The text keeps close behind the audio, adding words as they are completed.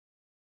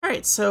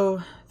Alright,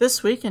 so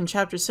this week in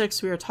Chapter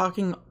 6 we are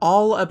talking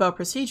all about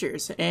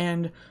procedures,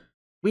 and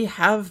we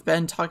have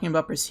been talking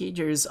about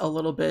procedures a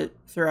little bit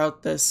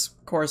throughout this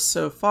course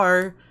so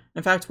far.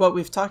 In fact, what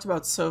we've talked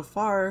about so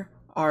far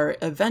are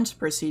event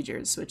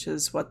procedures, which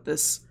is what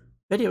this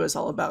video is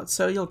all about.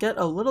 So you'll get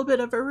a little bit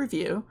of a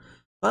review,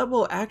 but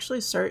we'll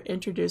actually start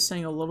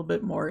introducing a little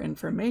bit more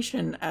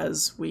information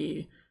as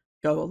we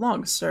go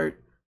along,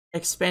 start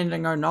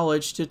expanding our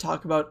knowledge to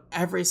talk about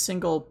every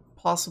single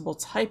possible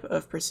type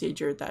of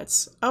procedure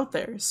that's out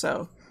there.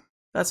 So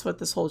that's what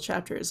this whole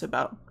chapter is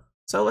about.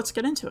 So let's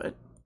get into it.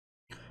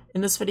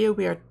 In this video,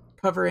 we are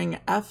covering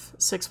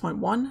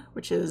F6.1,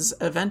 which is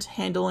event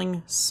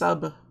handling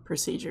sub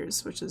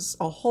procedures, which is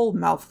a whole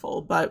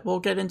mouthful, but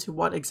we'll get into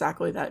what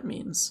exactly that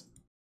means.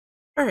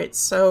 All right,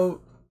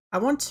 so I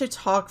want to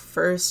talk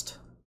first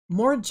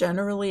more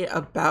generally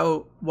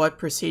about what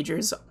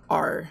procedures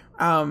are.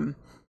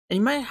 And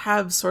you might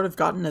have sort of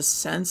gotten a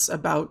sense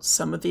about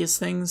some of these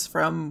things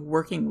from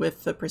working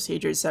with the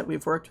procedures that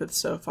we've worked with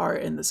so far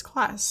in this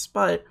class,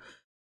 but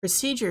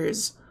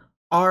procedures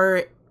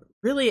are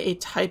really a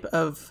type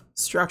of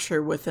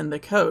structure within the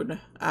code.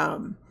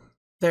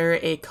 They're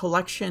a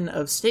collection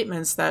of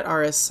statements that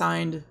are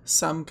assigned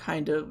some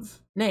kind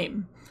of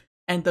name,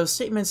 and those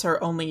statements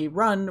are only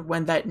run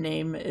when that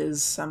name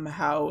is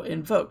somehow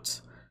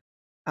invoked.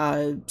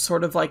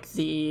 Sort of like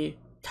the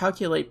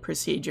calculate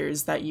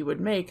procedures that you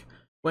would make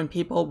when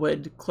people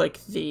would click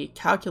the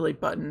calculate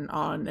button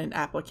on an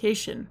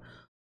application.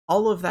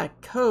 All of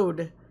that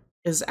code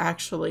is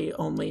actually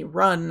only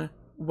run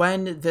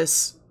when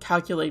this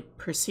calculate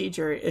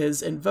procedure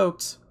is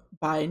invoked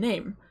by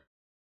name.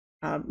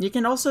 You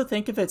can also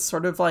think of it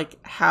sort of like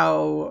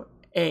how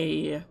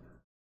a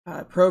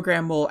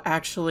program will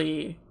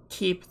actually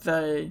keep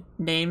the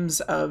names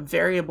of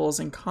variables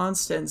and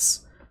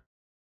constants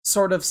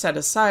sort of set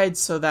aside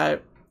so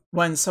that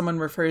when someone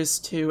refers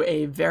to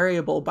a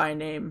variable by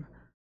name,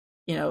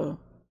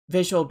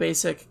 Visual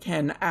Basic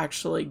can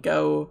actually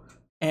go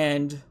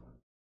and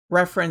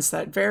reference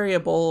that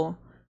variable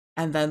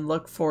and then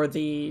look for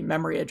the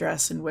memory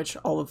address in which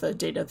all of the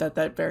data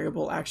that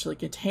variable actually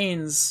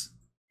contains,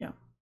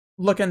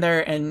 look in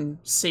there and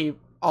see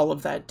all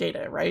of that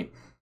data, right?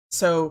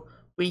 So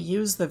we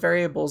use the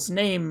variable's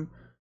name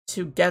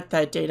to get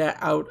that data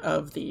out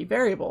of the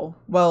variable.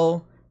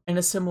 Well, in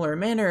a similar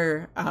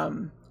manner,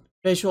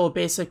 Visual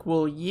Basic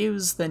will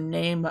use the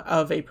name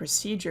of a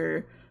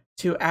procedure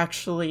to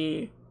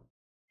actually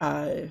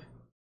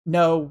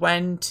know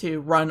when to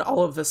run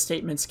all of the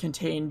statements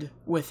contained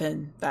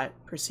within that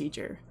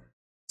procedure.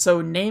 So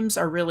names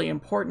are really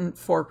important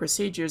for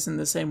procedures in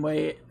the same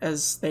way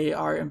as they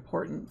are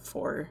important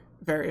for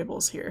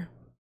variables here.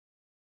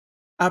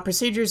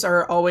 Procedures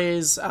are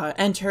always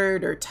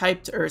entered or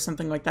typed or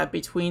something like that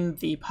between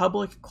the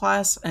public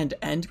class and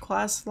end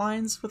class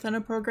lines within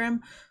a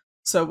program.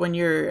 So when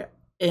you're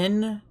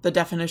in the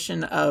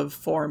definition of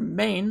form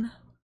main,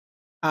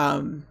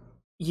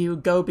 you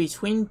go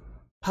between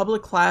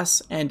public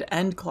class and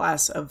end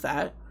class of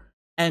that,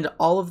 and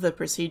all of the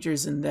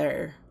procedures in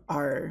there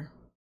are,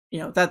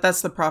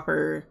 that's the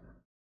proper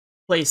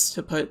place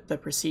to put the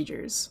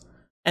procedures.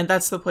 And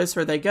that's the place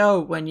where they go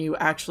when you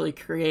actually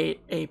create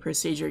a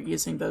procedure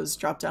using those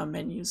drop-down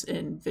menus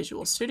in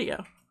Visual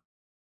Studio.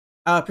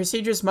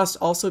 Procedures must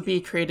also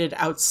be created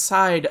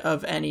outside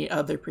of any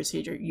other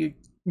procedure. You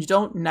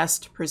don't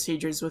nest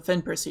procedures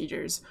within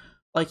procedures,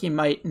 like you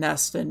might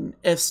nest an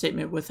if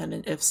statement within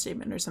an if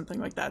statement or something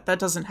like that. That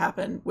doesn't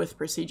happen with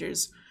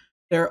procedures.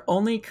 They're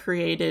only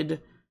created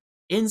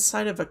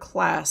inside of a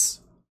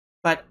class,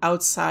 but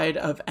outside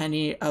of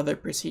any other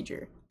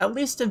procedure, at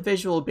least in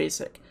Visual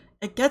Basic.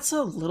 It gets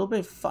a little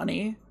bit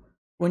funny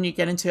when you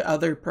get into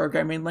other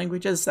programming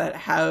languages that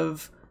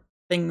have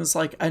things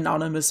like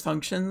anonymous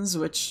functions,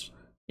 which,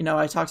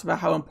 I talked about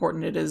how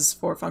important it is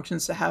for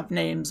functions to have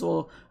names.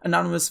 Well,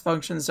 anonymous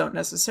functions don't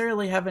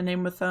necessarily have a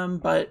name with them,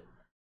 but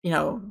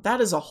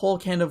that is a whole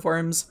can of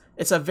worms.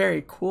 It's a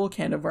very cool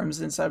can of worms,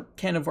 and it's a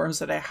can of worms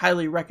that I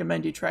highly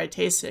recommend you try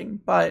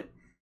tasting, but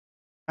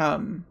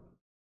we're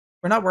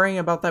not worrying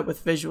about that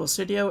with Visual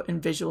Studio.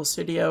 In Visual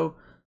Studio,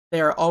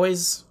 they are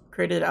always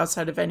created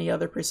outside of any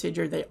other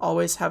procedure. They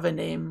always have a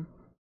name,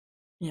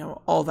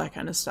 all that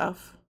kind of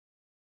stuff.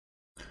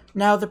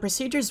 Now, the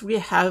procedures we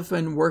have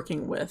been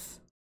working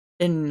with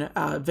in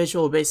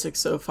Visual Basic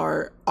so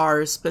far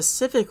are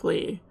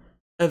specifically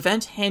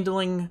event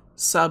handling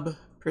sub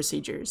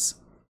procedures,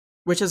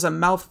 which is a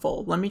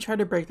mouthful. Let me try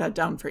to break that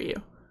down for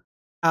you.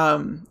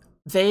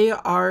 They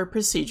are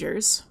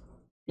procedures.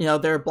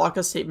 They're a block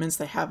of statements.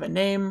 They have a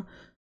name.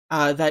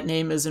 That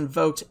name is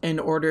invoked in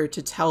order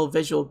to tell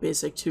Visual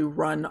Basic to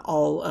run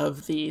all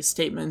of the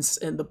statements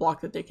in the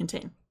block that they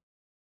contain.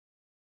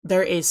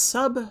 They're a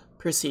sub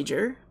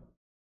procedure.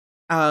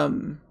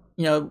 When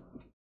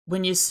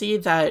you see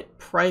that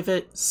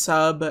private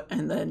sub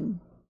and then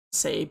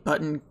say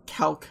button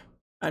calc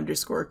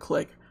 _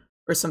 click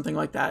or something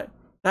like that,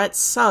 that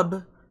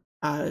sub,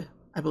 I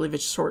believe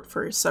it's short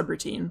for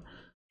subroutine,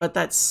 but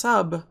that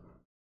sub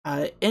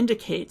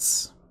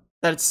indicates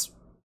that it's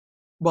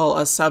well,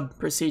 a sub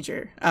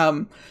procedure.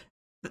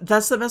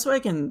 That's the best way I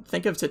can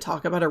think of to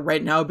talk about it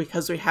right now,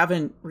 because we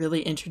haven't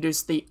really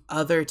introduced the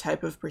other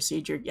type of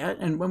procedure yet.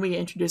 And when we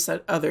introduce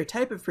that other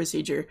type of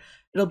procedure,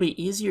 it'll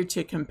be easier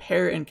to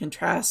compare and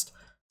contrast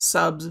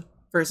subs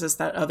versus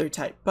that other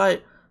type.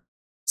 But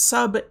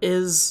sub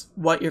is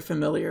what you're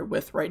familiar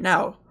with right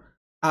now.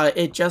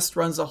 It just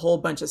runs a whole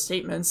bunch of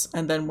statements,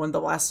 and then when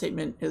the last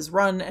statement is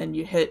run and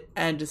you hit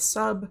end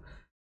sub,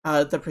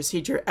 the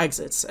procedure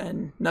exits,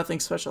 and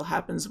nothing special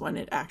happens when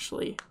it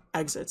actually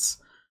exits.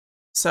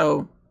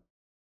 So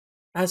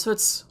that's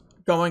what's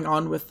going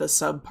on with the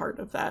sub part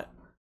of that.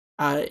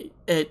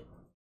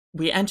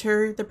 We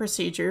enter the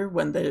procedure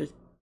when the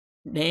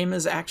name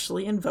is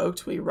actually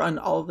invoked, we run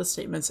all of the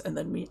statements, and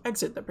then we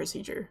exit the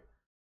procedure.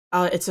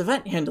 It's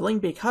event handling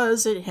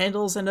because it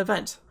handles an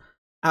event.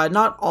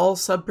 Not all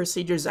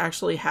sub-procedures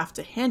actually have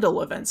to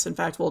handle events. In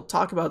fact, we'll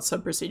talk about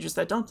sub-procedures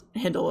that don't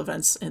handle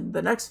events in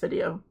the next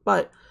video.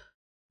 But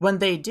when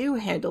they do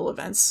handle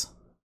events,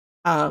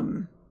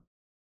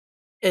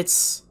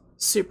 it's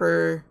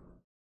super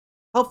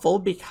helpful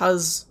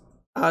because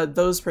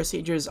those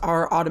procedures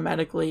are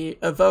automatically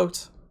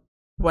evoked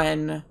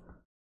when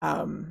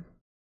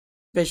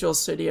Visual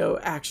Studio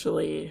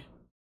actually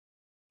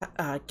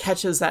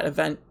catches that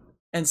event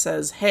and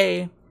says,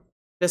 hey,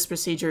 this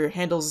procedure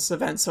handles this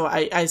event, so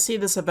I see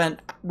this event,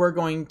 we're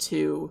going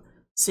to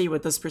see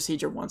what this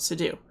procedure wants to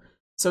do.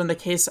 So in the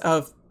case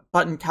of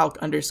button calc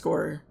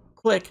underscore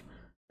click,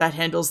 that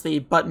handles the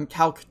button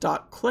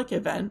calc.click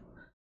event.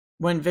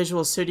 When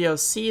Visual Studio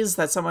sees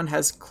that someone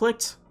has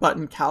clicked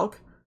button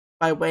calc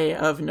by way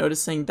of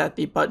noticing that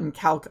the button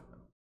calc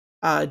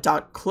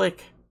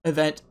 .click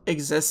event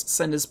exists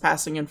and is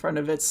passing in front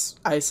of its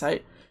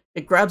eyesight,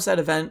 it grabs that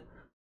event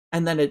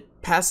and then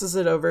it passes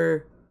it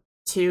over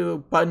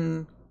to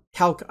button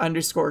calc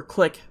underscore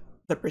click,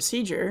 the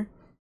procedure,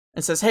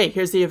 and says, hey,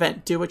 here's the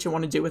event, do what you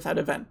want to do with that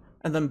event.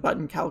 And then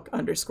button calc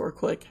underscore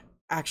click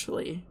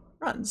actually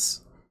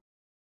runs.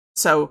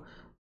 So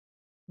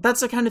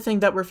that's the kind of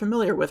thing that we're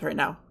familiar with right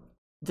now.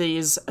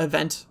 These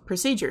event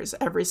procedures.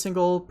 Every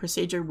single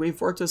procedure we've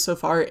worked with so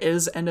far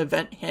is an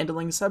event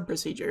handling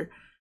sub-procedure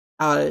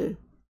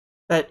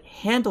that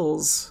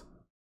handles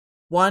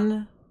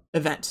one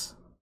event.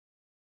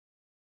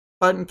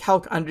 Button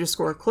calc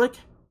underscore click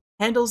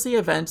handles the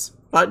event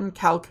button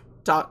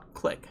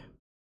calc.click.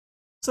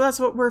 So that's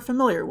what we're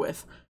familiar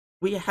with.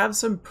 We have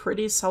some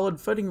pretty solid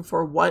footing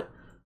for what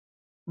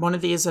one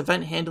of these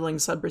event handling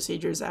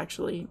sub-procedures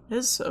actually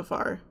is so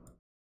far.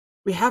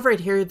 We have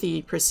right here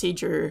the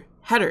procedure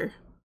header.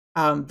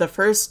 The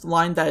first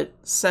line that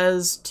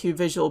says to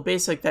Visual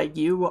Basic that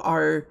you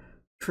are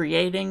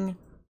creating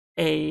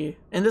in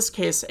this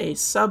case, a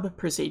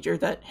sub-procedure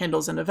that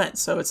handles an event,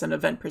 so it's an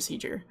event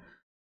procedure.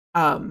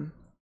 You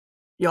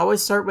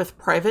always start with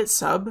private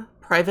sub.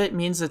 Private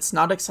means it's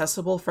not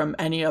accessible from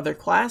any other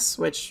class,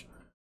 which,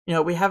 you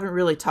know, we haven't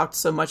really talked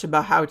so much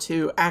about how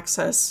to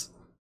access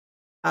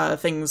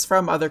things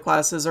from other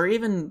classes, or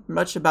even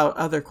much about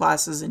other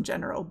classes in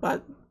general,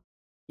 but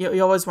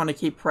you always want to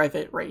keep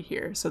private right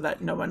here so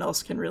that no one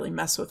else can really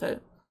mess with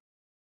it.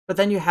 But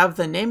then you have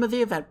the name of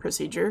the event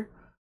procedure,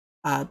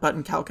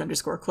 button calc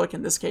underscore click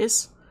in this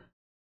case,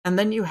 and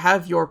then you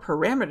have your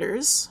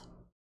parameters,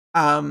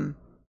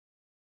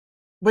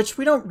 which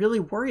we don't really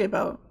worry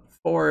about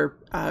for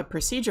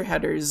procedure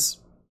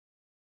headers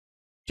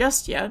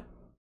just yet.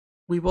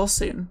 We will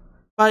soon,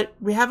 but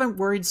we haven't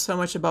worried so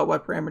much about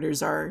what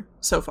parameters are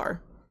so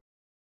far.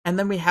 And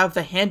then we have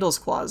the handles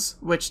clause,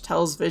 which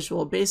tells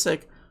Visual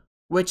Basic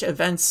which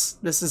events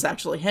this is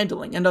actually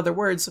handling. In other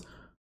words,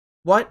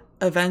 what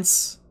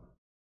events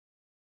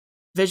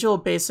Visual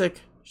Basic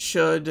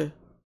should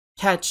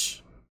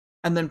catch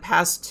and then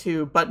pass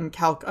to button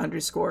calc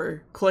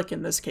underscore click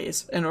in this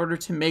case in order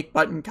to make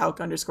button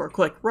calc underscore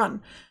click run.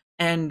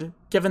 And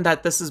given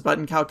that this is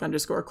button calc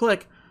underscore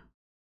click,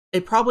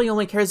 it probably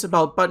only cares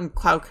about button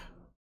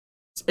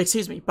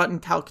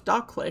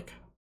calc.click.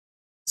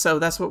 So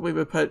that's what we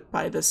would put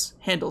by this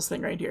handles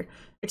thing right here.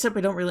 Except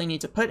we don't really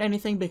need to put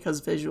anything because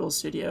Visual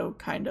Studio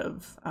kind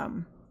of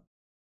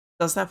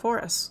does that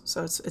for us.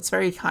 So it's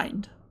very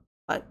kind.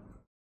 But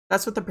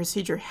that's what the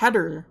procedure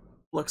header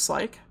looks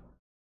like.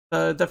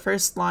 The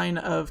first line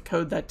of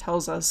code that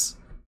tells us,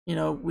 you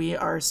know, we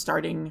are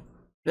starting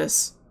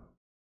this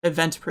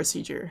event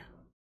procedure.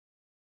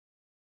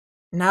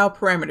 Now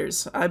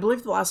parameters. I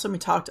believe the last time we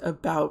talked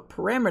about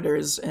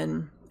parameters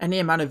in any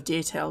amount of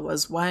detail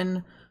was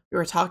when we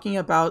were talking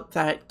about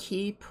that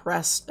key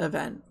pressed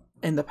event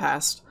in the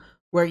past,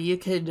 where you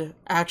could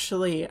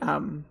actually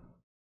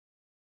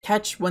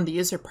catch when the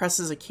user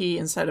presses a key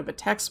inside of a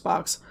text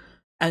box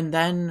and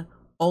then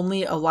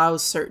only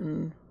allows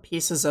certain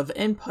pieces of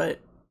input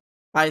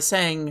by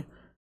saying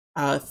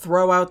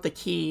throw out the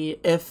key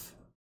if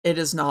it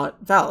is not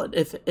valid,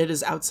 if it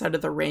is outside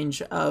of the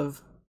range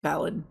of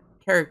valid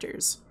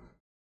characters.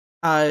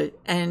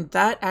 And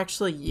that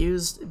actually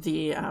used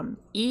the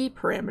E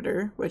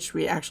parameter, which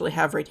we actually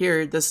have right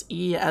here, this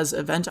E as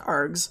event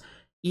args.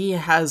 E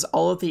has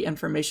all of the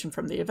information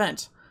from the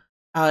event.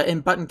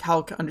 In button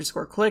calc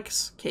underscore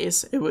clicks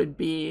case, it would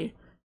be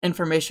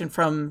information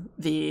from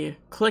the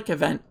click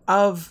event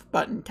of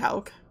button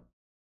calc.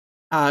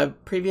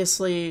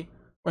 Previously,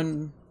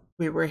 when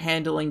we were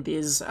handling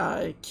these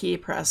key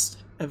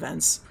pressed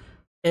events,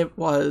 it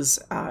was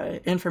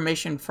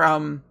information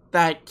from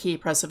that key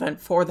press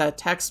event for that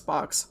text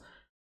box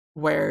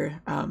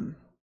where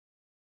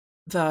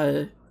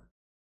the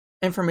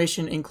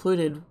information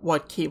included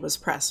what key was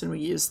pressed, and we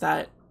used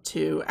that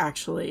to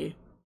actually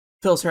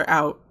filter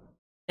out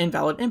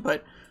invalid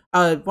input.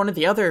 One of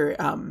the other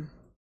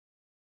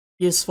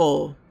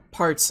useful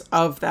parts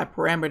of that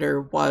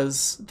parameter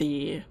was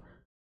the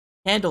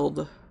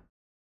handled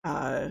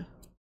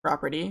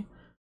property,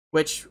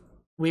 which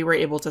we were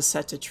able to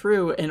set to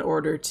true in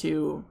order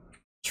to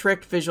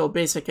trick Visual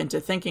Basic into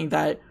thinking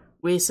that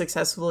we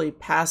successfully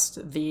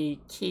passed the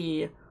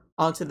key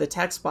onto the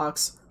text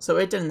box, so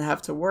it didn't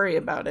have to worry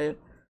about it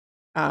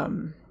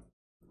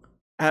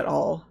at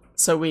all.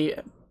 So we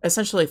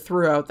essentially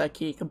threw out that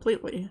key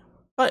completely.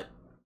 But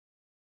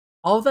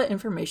all of that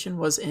information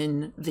was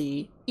in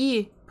the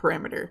E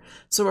parameter.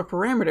 So a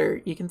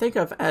parameter you can think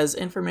of as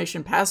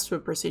information passed to a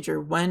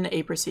procedure when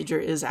a procedure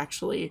is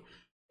actually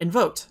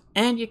invoked.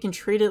 And you can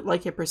treat it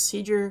like a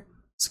procedure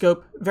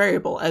scope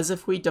variable, as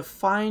if we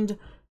defined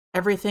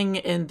everything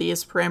in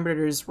these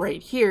parameters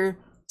right here,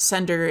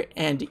 sender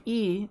and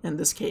E in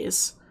this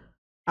case,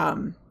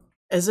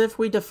 as if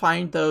we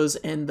defined those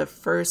in the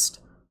first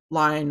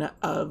line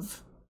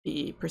of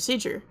the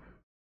procedure,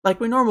 like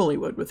we normally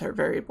would with our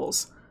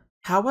variables.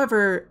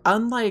 However,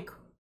 unlike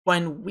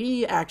when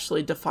we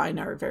actually define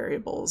our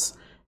variables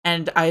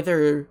and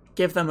either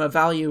give them a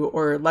value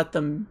or let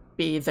them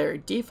be their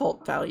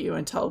default value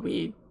until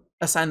we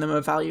assign them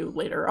a value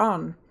later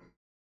on,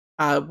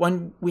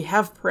 when we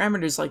have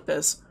parameters like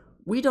this,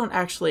 we don't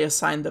actually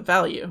assign the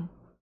value.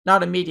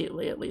 Not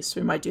immediately, at least.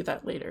 We might do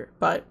that later,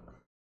 but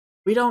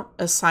we don't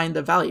assign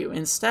the value.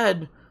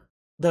 Instead,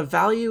 the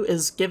value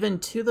is given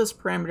to those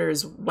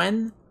parameters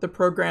when the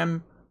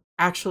program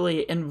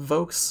actually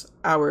invokes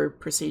our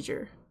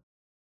procedure.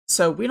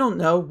 So we don't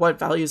know what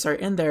values are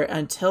in there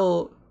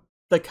until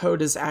the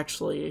code is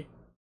actually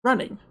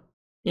running.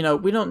 You know,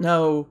 we don't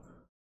know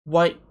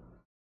what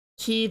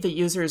key the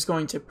user is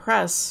going to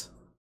press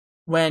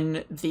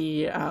when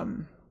the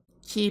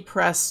key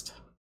pressed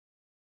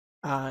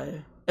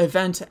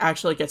event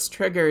actually gets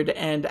triggered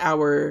and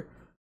our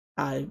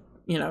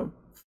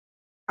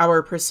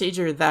our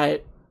procedure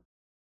that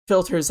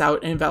filters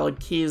out invalid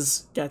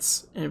keys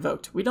gets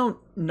invoked. We don't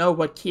know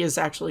what key is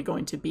actually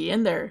going to be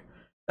in there.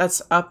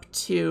 That's up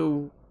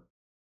to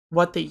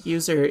what the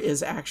user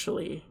is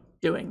actually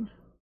doing.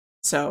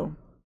 So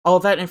all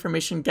that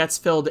information gets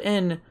filled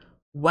in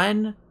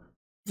when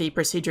the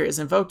procedure is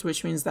invoked,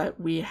 which means that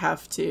we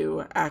have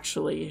to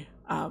actually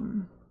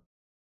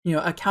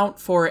account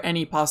for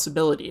any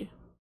possibility.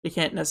 We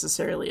can't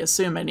necessarily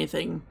assume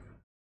anything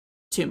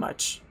too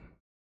much.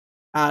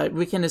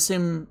 We can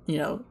assume,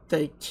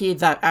 the key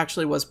that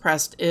actually was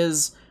pressed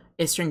is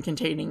a string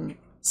containing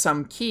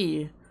some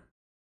key,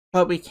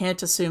 but we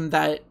can't assume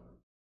that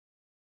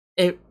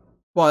it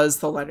was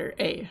the letter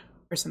A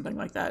or something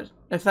like that,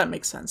 if that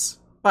makes sense.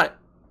 But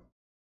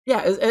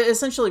yeah,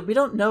 essentially, we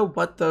don't know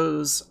what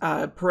those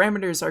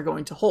parameters are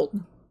going to hold.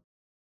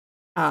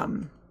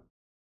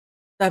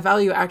 That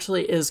value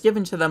actually is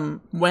given to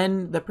them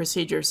when the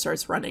procedure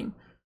starts running.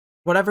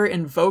 Whatever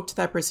invoked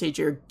that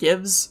procedure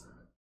gives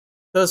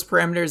those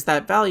parameters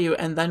that value,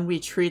 and then we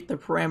treat the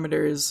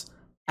parameters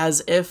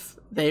as if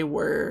they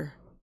were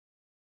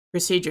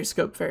procedure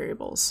scope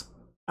variables.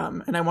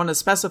 And I want to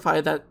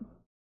specify that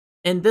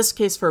in this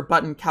case for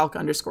button calc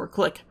underscore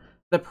click,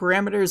 the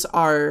parameters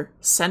are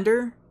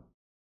sender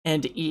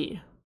and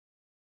E.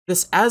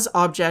 This as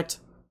object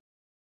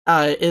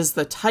is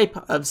the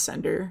type of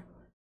sender,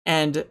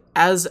 and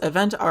as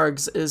event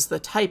args is the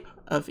type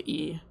of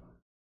E.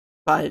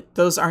 But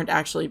those aren't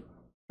actually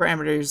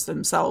parameters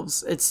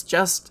themselves. It's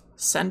just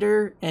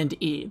sender and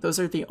E. Those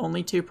are the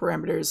only two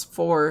parameters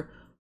for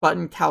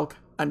button calc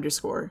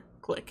underscore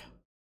click.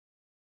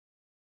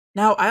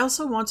 Now, I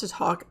also want to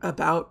talk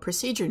about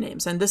procedure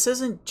names, and this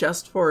isn't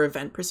just for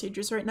event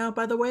procedures right now,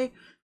 by the way.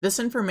 This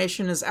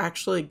information is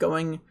actually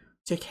going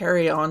to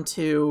carry on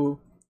to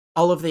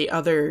all of the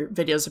other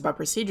videos about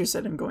procedures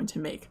that I'm going to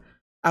make.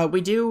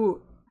 We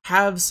do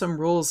have some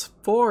rules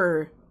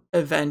for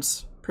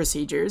event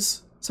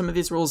procedures. Some of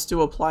these rules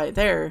do apply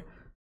there,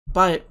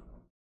 but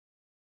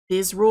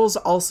these rules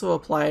also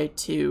apply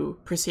to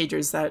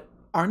procedures that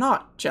are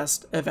not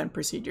just event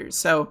procedures.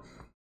 So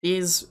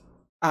these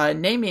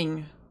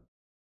naming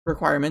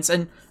requirements,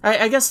 and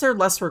I guess they're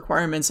less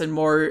requirements and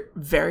more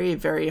very,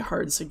 very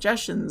hard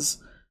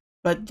suggestions,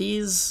 but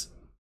these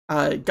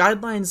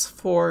guidelines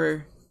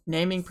for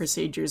naming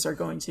procedures are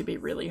going to be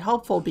really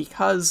helpful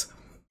because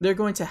they're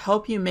going to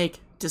help you make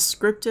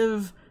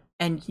descriptive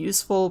and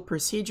useful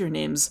procedure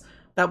names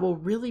that will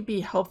really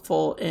be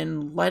helpful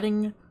in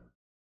letting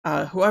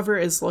whoever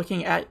is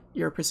looking at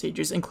your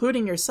procedures,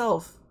 including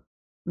yourself,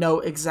 know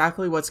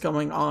exactly what's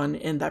going on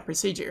in that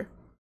procedure.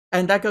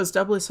 And that goes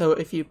doubly so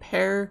if you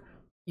pair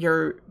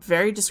your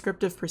very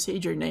descriptive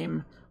procedure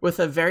name with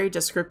a very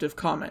descriptive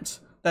comment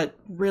that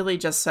really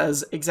just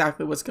says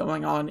exactly what's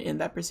going on in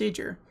that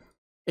procedure.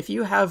 If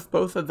you have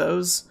both of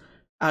those,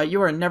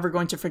 you are never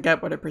going to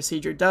forget what a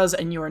procedure does,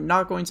 and you are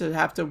not going to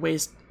have to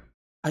waste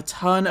a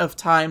ton of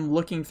time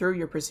looking through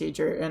your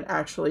procedure and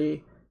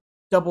actually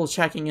double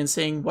checking and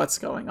seeing what's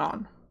going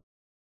on.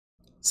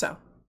 So,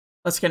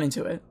 let's get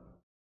into it.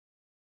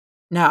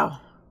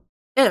 Now,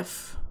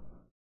 if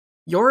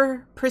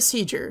your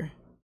procedure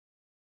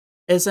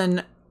is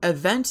an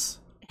event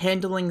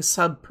handling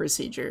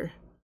sub-procedure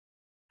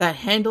that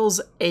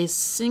handles a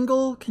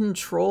single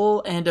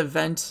control and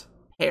event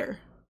pair,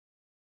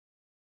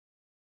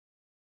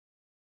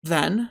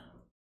 then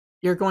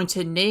you're going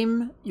to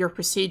name your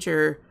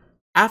procedure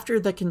after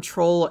the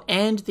control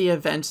and the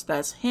event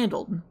that's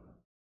handled.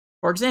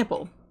 For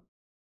example,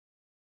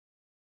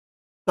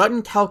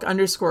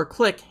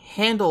 buttonCalc_click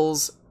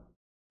handles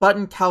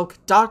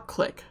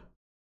buttonCalc.click.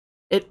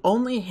 It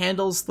only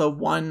handles the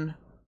one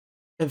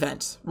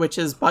event, which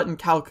is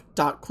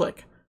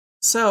buttonCalc.click.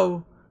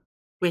 So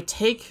we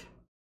take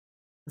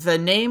the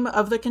name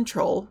of the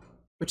control,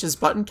 which is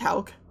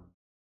buttonCalc,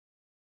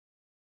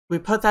 we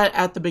put that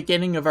at the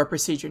beginning of our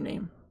procedure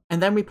name,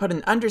 and then we put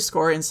an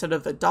underscore instead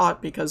of the dot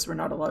because we're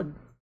not allowed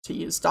to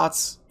use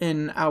dots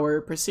in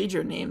our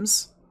procedure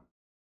names.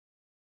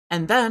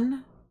 And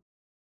then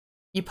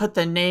you put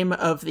the name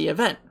of the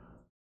event.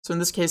 So in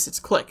this case, it's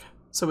click.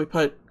 So we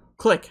put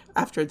click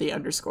after the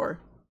underscore.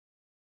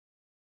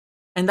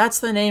 And that's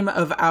the name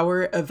of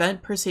our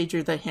event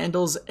procedure that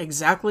handles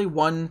exactly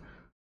one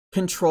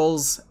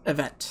controls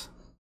event.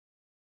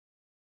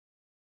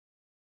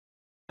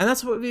 And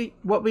that's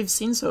what we've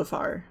seen so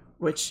far,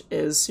 which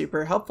is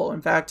super helpful.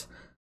 In fact,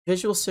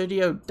 Visual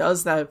Studio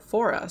does that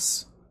for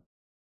us.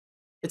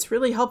 It's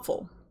really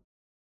helpful.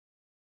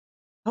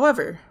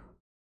 However,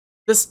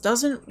 this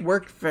doesn't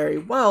work very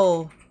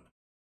well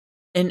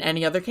in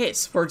any other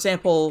case. For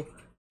example,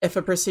 if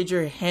a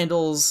procedure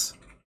handles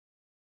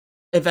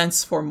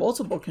events for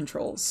multiple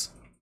controls,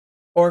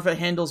 or if it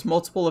handles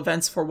multiple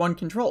events for one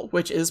control,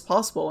 which is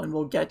possible, and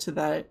we'll get to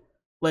that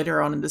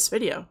later on in this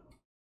video.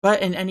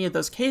 But in any of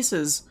those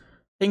cases,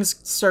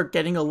 things start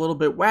getting a little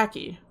bit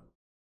wacky.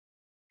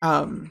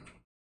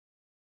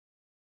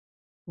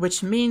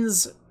 Which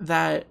means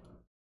that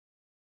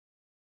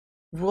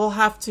we'll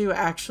have to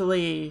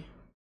actually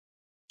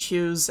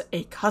choose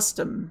a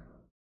custom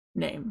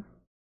name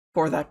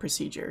for that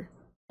procedure.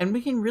 And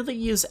we can really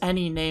use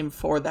any name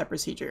for that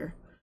procedure.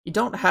 You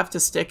don't have to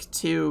stick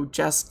to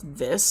just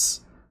this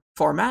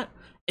format.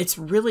 It's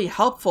really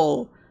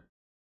helpful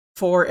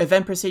for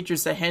event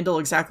procedures that handle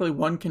exactly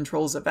one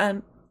controls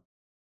event.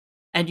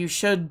 And you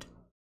should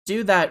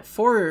do that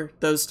for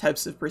those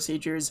types of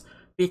procedures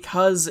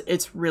because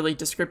it's really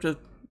descriptive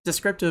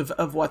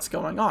of what's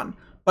going on.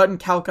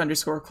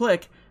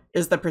 buttonCalc_click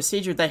is the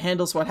procedure that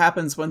handles what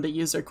happens when the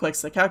user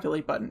clicks the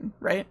calculate button,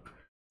 right?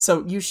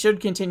 So you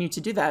should continue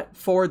to do that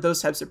for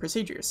those types of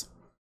procedures.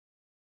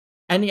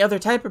 Any other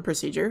type of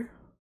procedure,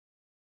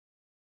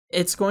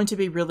 it's going to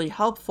be really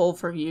helpful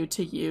for you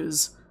to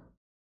use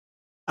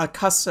a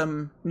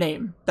custom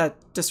name that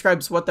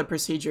describes what the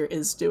procedure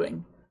is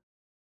doing.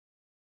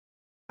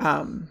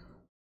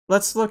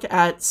 Let's look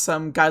at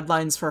some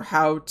guidelines for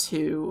how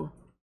to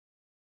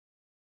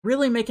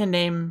really make a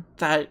name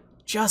that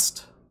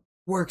just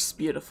works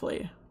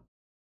beautifully.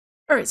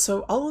 Alright,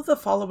 so all of the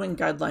following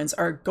guidelines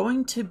are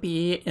going to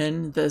be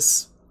in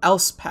this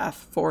else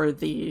path for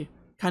the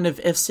kind of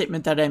if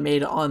statement that I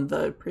made on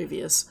the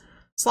previous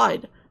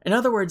slide. In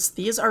other words,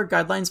 these are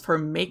guidelines for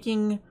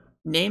making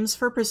names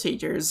for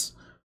procedures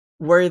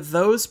where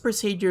those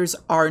procedures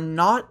are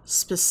not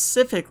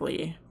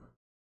specifically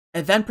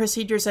event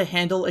procedures that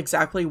handle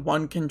exactly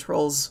one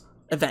controls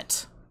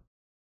event.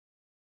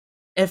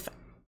 If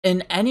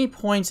in any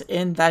point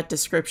in that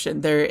description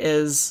there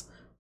is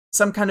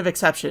some kind of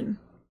exception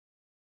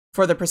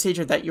for the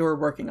procedure that you're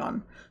working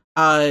on,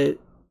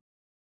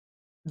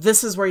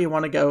 this is where you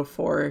want to go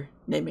for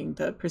naming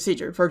the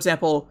procedure. For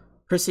example,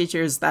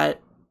 procedures that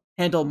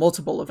handle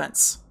multiple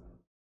events,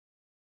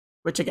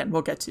 which again,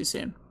 we'll get to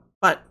soon.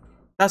 But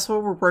that's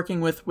what we're working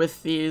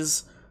with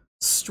these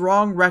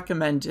strong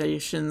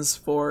recommendations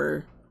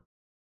for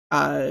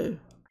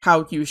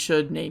how you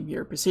should name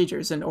your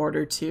procedures in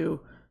order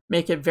to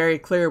make it very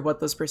clear what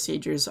those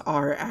procedures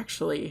are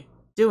actually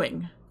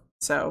doing.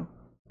 So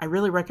I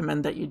really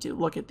recommend that you do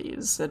look at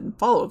these and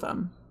follow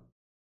them.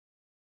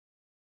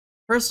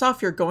 First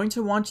off, you're going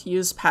to want to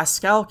use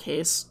Pascal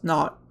case,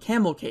 not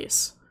camel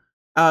case.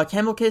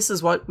 Camel case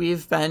is what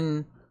we've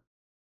been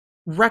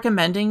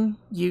recommending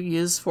you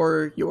use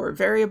for your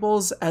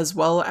variables as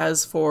well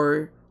as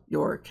for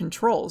your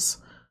controls.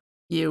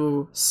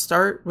 You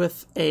start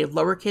with a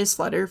lowercase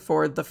letter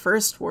for the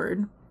first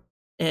word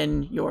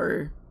in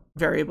your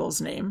variable's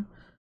name,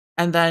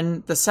 and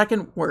then the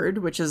second word,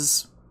 which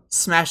is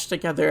smashed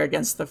together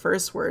against the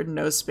first word,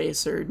 no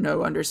space or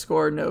no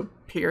underscore, no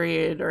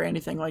period or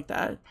anything like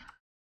that.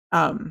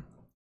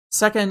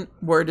 Second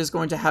word is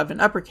going to have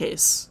an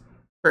uppercase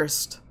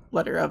first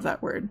letter of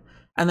that word.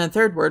 And then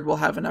third word will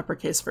have an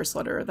uppercase first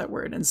letter of that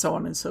word, and so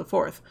on and so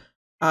forth.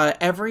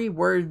 Every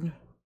word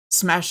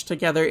smashed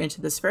together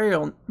into this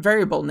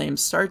variable name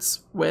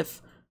starts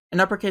with an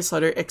uppercase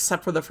letter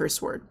except for the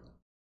first word.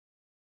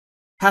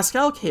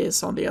 Pascal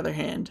case, on the other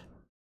hand,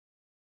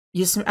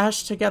 you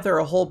smash together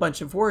a whole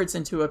bunch of words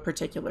into a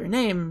particular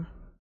name,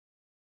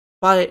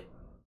 but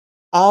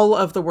all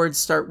of the words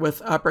start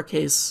with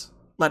uppercase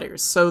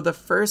letters. So the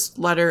first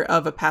letter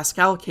of a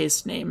Pascal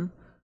case name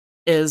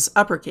is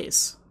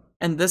uppercase.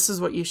 And this is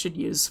what you should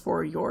use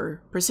for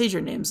your procedure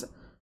names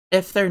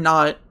if they're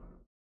not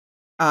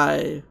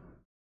an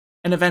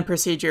event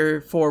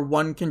procedure for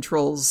one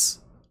controls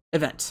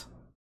event.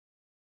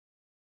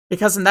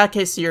 Because in that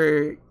case,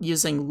 you're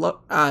using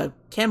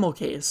camel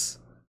case,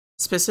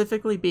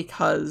 specifically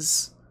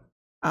because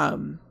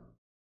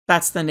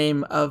that's the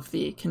name of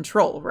the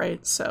control,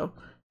 right? So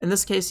in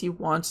this case, you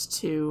want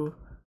to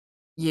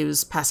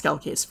use Pascal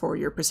case for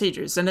your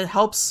procedures, and it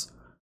helps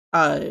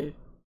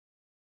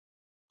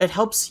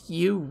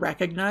you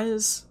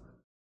recognize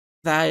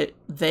that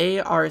they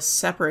are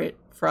separate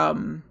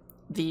from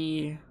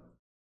the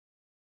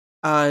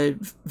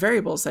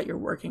variables that you're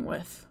working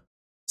with.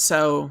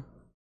 So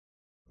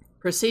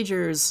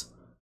procedures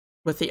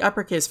with the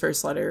uppercase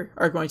first letter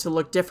are going to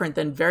look different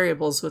than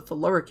variables with the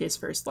lowercase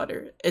first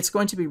letter. It's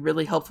going to be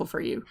really helpful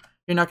for you.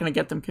 You're not going to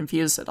get them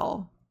confused at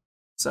all.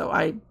 So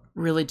I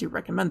really do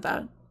recommend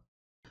that.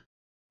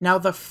 Now,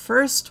 the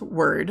first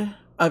word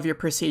of your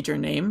procedure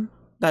name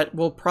that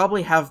will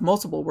probably have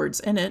multiple words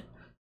in it,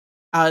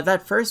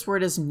 that first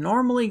word is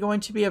normally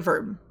going to be a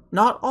verb.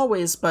 Not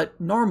always, but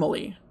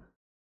normally.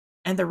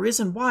 And the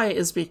reason why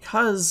is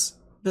because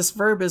this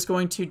verb is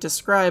going to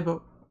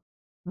describe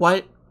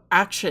what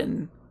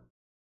action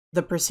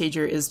the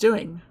procedure is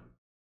doing.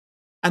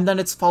 And then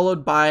it's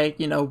followed by,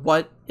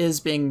 what is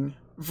being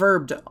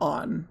verbed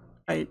on,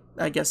 I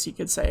guess you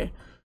could say.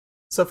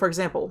 So for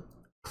example,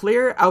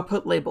 clear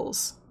output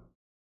labels.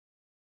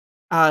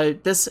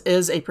 This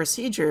is a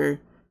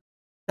procedure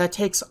that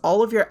takes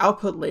all of your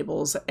output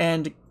labels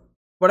and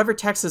whatever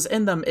text is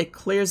in them, it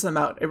clears them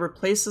out. It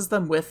replaces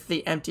them with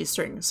the empty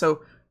string.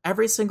 So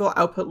every single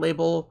output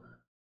label,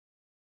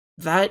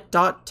 that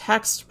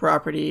 .text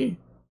property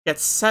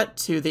gets set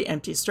to the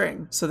empty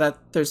string so that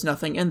there's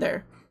nothing in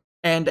there.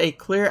 And a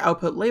clear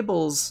output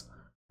labels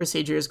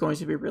procedure is going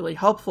to be really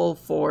helpful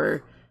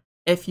for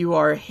if you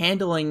are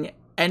handling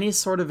any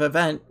sort of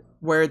event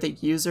where the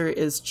user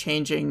is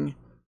changing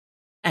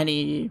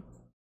any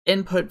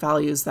input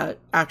values that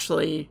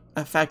actually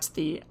affect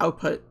the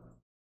output,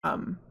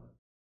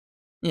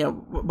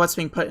 what's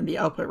being put in the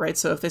output, right?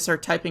 So if they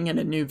start typing in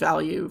a new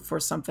value for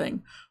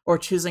something or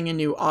choosing a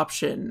new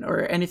option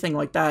or anything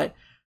like that,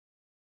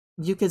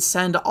 you could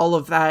send all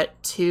of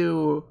that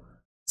to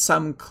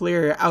some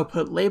clear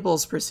output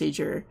labels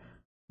procedure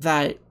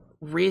that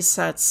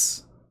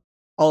resets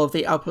all of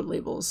the output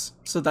labels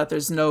so that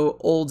there's no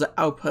old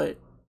output,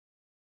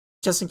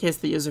 just in case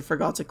the user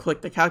forgot to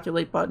click the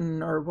calculate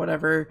button or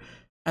whatever,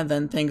 and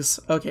then thinks,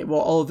 okay, well,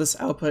 all of this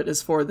output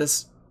is for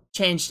this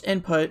changed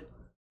input,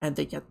 and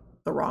they get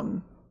the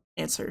wrong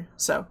answer.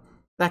 So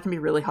that can be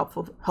really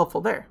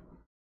helpful there.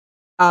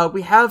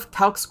 We have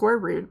calc square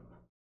root.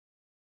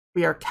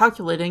 We are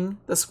calculating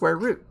the square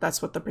root.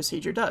 That's what the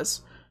procedure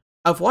does.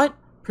 Of what?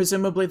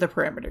 Presumably the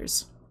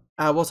parameters.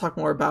 We'll talk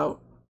more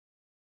about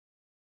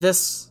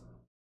this,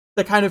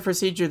 the kind of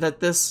procedure that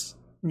this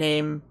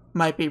name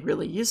might be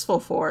really useful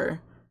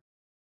for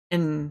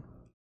in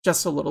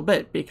just a little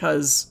bit,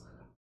 because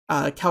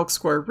calc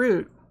square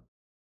root,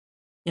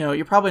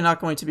 you're probably not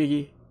going to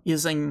be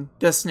using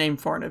this name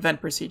for an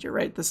event procedure,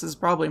 right? This is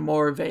probably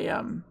more of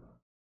a,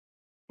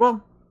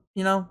 we'll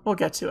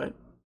get to it.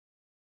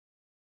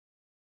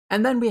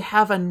 And then we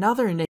have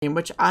another name,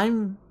 which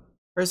I'm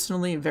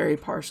personally very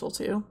partial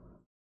to.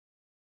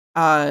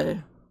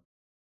 And,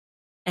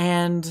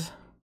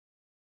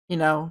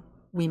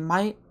 we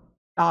might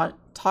not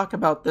talk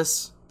about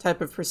this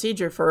type of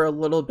procedure for a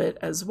little bit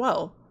as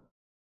well.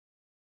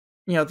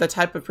 The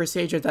type of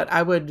procedure that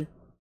I would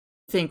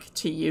think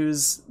to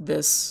use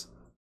this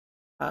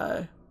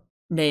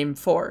name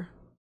for.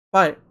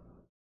 But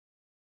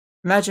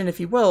imagine, if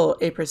you will,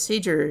 a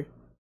procedure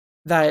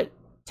that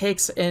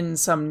takes in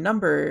some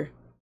number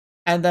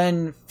and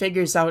then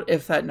figures out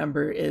if that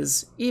number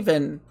is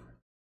even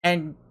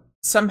and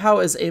somehow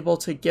is able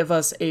to give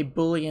us a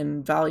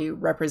Boolean value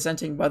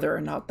representing whether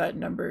or not that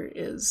number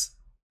is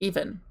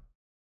even.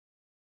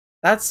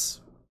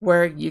 That's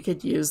where you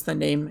could use the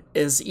name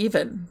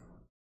isEven.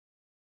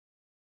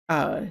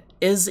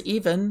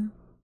 isEven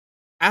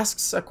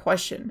asks a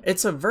question.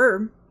 It's a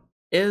verb.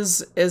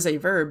 Is a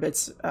verb.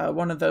 It's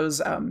one of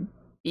those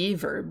be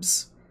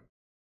verbs.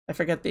 I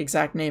forget the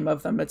exact name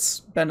of them. It's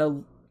been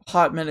a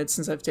hot minute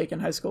since I've taken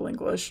high school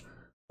English.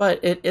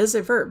 But it is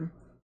a verb.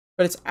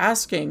 But it's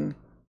asking,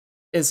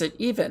 is it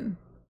even?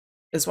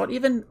 Is what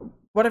even?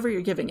 Whatever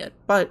you're giving it.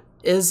 But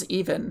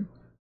isEven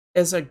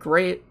is a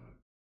great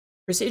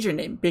procedure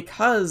name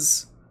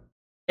because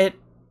it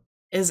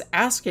is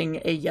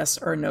asking a yes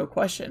or no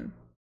question.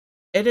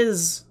 It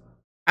is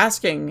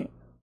asking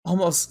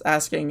almost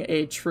asking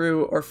a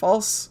true or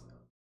false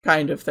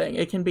kind of thing.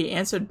 It can be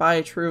answered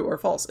by true or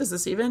false. Is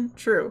this even?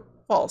 True,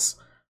 false,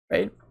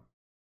 right?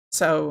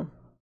 So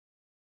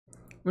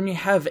when you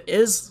have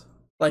is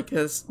like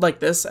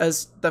this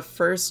as the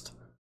first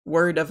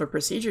word of a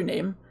procedure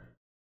name,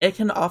 it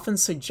can often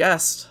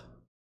suggest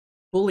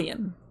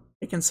Boolean.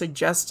 It can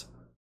suggest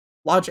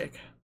logic.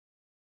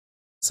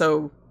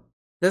 So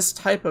this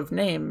type of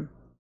name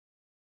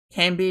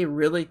can be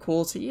really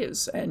cool to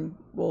use, and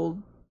we'll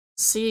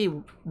see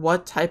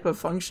what type of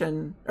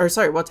function, or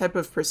sorry, what type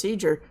of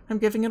procedure, I'm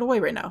giving it away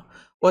right now,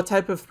 what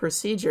type of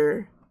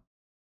procedure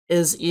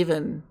is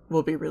even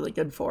will be really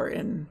good for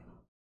in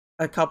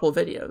a couple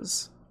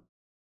videos.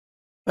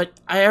 But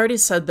I already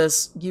said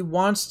this, you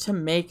want to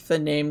make the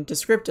name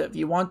descriptive.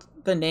 You want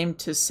the name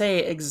to say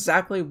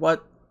exactly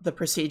what the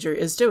procedure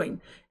is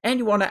doing. And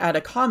you want to add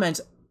a comment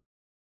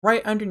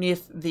right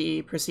underneath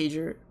the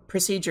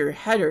procedure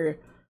header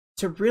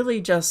to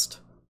really just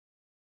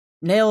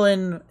nail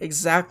in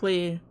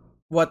exactly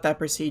what that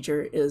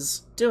procedure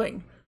is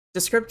doing.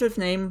 Descriptive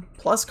name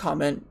plus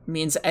comment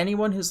means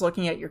anyone who's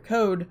looking at your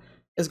code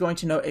is going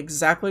to know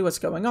exactly what's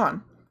going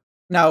on.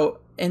 Now,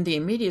 in the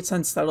immediate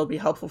sense, that'll be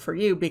helpful for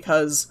you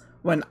because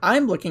when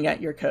I'm looking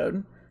at your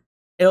code,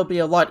 it'll be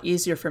a lot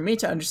easier for me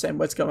to understand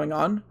what's going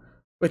on,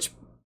 which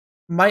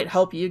might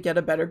help you get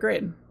a better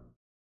grade.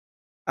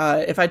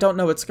 If I don't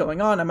know what's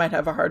going on, I might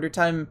have a harder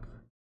time,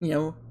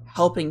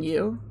 helping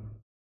you.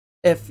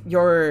 If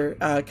your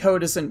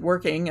code isn't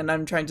working and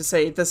I'm trying to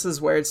say this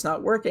is where it's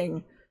not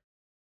working,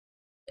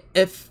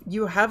 if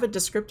you have a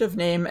descriptive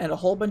name and a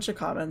whole bunch of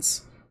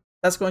comments,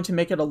 that's going to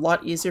make it a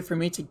lot easier for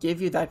me to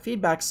give you that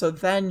feedback, so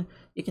then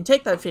you can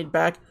take that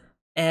feedback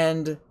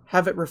and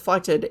have it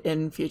reflected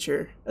in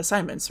future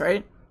assignments,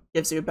 right?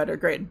 Gives you a better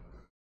grade.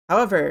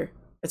 However,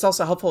 it's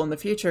also helpful in the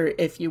future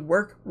if you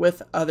work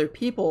with other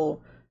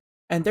people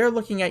and they're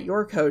looking at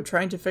your code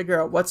trying to figure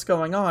out what's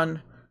going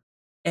on,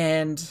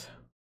 and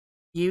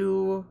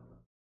you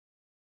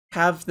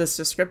have this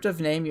descriptive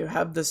name, you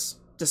have this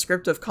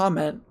descriptive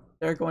comment,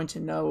 they're going to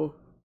know,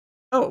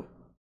 oh,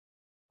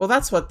 well,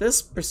 that's what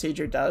this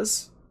procedure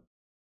does.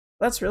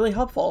 That's really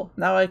helpful.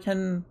 Now I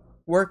can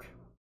work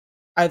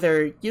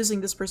either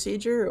using this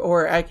procedure,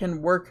 or I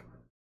can work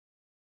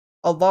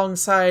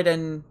alongside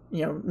and,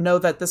 know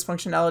that this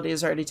functionality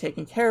is already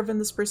taken care of in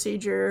this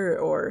procedure,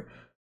 or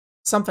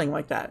something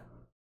like that.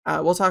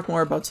 We'll talk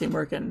more about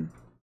teamwork in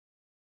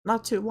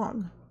not too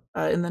long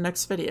in the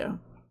next video.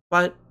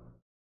 But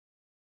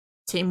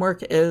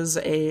teamwork is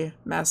a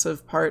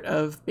massive part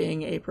of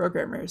being a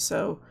programmer,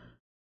 so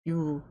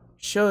you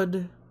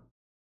should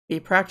be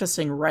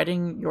practicing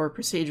writing your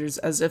procedures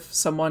as if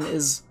someone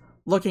is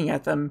looking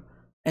at them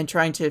and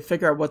trying to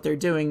figure out what they're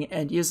doing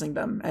and using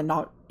them, and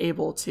not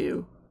able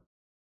to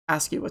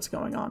ask you what's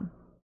going on.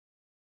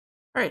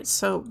 Alright,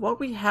 so what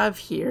we have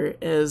here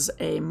is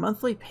a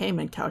monthly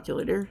payment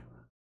calculator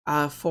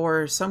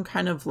for some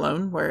kind of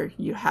loan where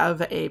you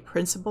have a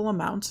principal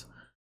amount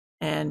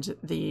and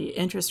the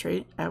interest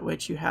rate at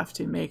which you have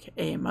to make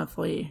a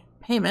monthly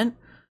payment,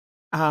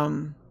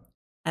 and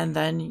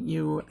then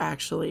you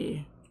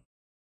actually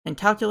can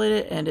calculate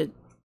it, and it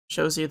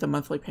shows you the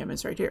monthly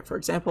payments right here. For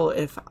example,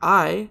 if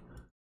I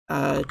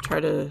try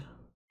to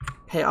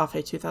pay off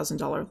a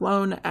 $2,000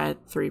 loan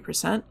at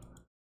 3%,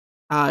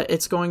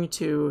 it's going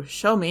to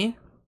show me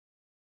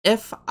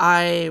if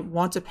I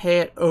want to pay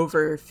it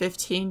over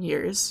 15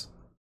 years,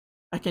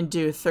 I can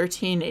do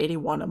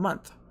 $1,381 a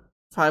month.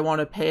 If I want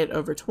to pay it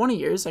over 20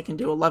 years, I can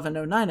do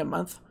 $1,109 a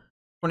month.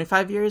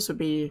 25 years would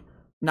be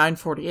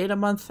 $948 a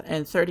month,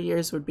 and 30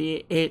 years would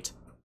be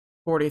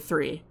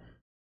 $843.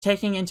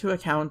 Taking into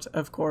account,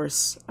 of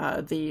course,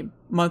 the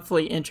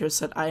monthly interest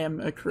that I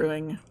am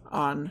accruing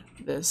on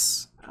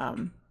this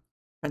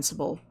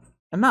principal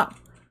amount.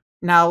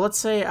 Now, let's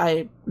say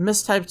I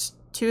mistyped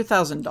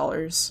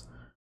 $2,000.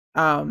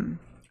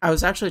 I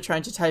was actually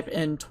trying to type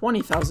in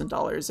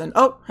 $20,000, and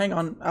oh, hang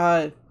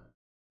on.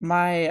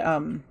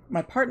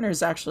 My partner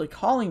is actually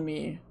calling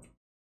me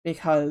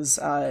because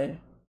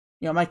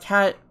my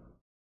cat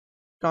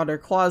got her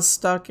claws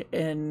stuck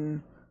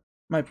in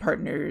my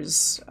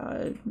partner's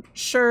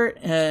shirt,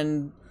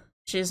 and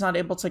she's not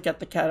able to get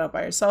the cat out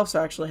by herself, so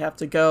I actually have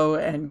to go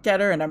and get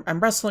her, and I'm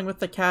wrestling with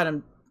the cat.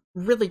 I'm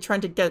really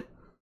trying to get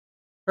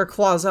her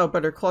claws out,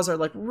 but her claws are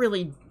like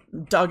really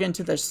dug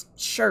into this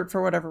shirt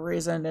for whatever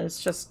reason, and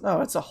it's just,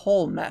 it's a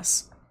whole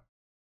mess.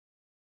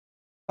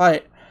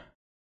 But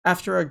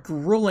after a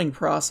grueling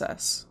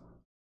process,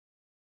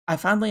 I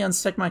finally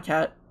unstick my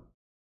cat.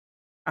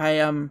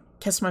 I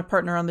kiss my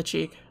partner on the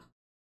cheek.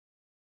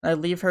 I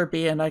leave her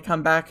be, and I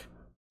come back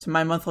to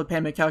my monthly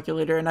payment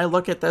calculator, and I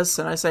look at this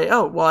and I say,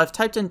 oh, well, I've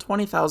typed in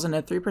 20,000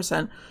 at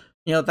 3%.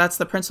 That's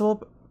the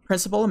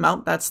principal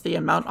amount. That's the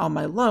amount on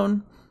my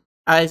loan.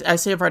 I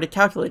say I've already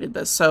calculated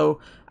this, so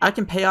I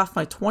can pay off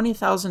my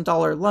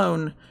 $20,000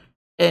 loan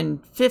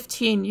in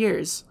 15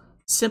 years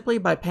simply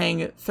by paying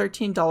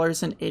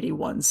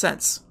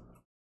 $13.81.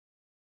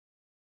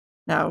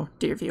 Now,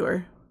 dear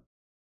viewer,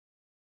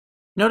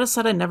 notice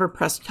that I never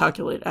pressed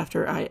calculate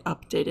after I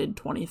updated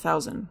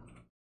 20,000.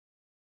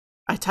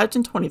 I typed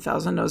in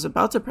 20,000. I was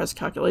about to press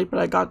calculate, but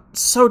I got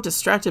so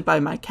distracted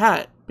by my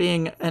cat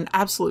being an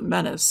absolute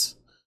menace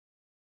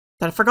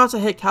that I forgot to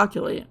hit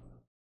calculate.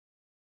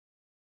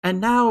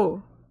 And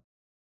now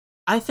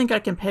I think I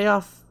can pay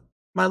off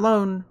my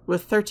loan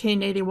with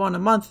 $13.81 a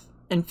month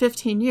in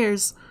 15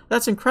 years.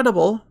 That's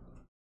incredible.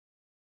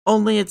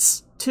 Only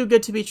it's too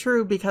good to be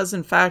true, because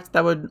in fact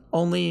that would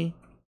only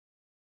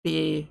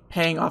be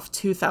paying off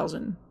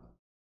 2,000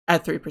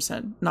 at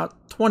 3%,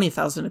 not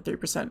 20,000 at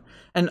 3%.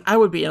 And I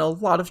would be in a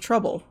lot of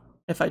trouble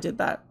if I did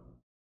that.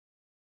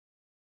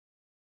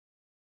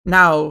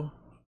 Now,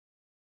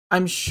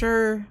 I'm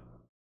sure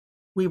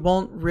we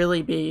won't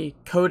really be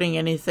coding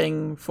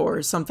anything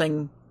for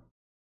something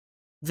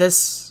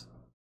this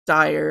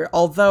dire,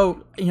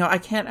 although, you know, I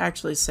can't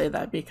actually say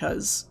that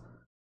because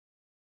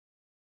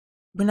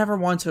we never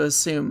want to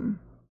assume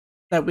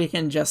that we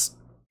can just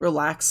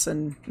relax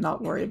and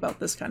not worry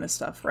about this kind of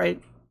stuff,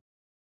 right?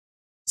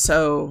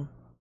 So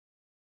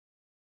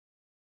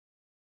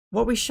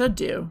what we should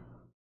do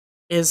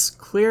is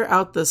clear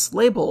out this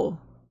label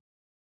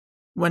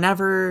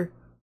whenever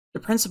the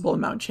principal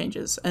amount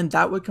changes, and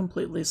that would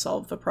completely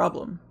solve the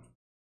problem.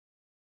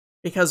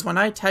 Because when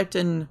I typed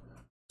in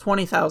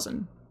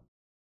 20,000,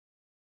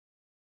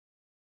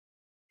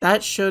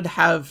 that should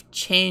have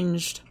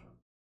changed.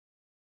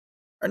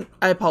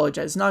 I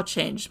apologize, not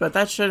changed, but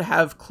that should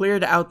have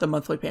cleared out the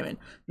monthly payment.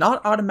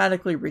 Not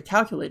automatically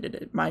recalculated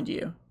it, mind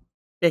you.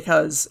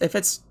 Because if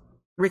it's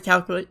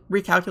recalculating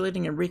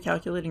and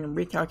recalculating and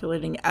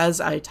recalculating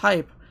as I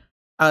type,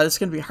 it's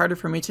going to be harder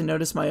for me to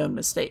notice my own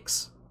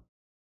mistakes.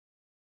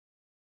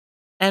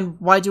 And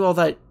why do all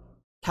that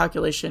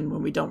calculation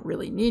when we don't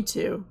really need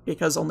to?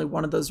 Because only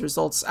one of those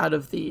results out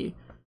of the, in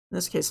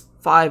this case,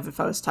 5 if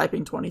I was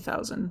typing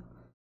 20,000,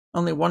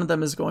 only one of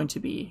them is going to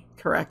be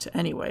correct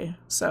anyway.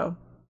 So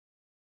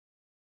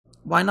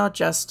why not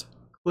just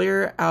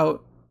clear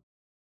out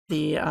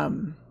the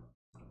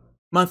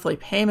monthly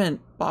payment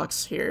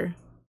box here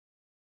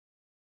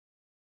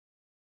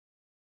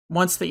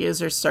once the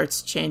user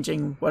starts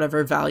changing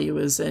whatever value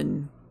is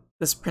in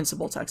this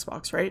principal text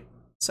box, right?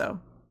 So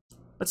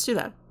let's do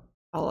that.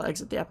 I'll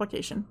exit the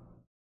application.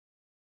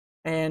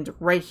 And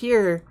right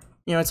here,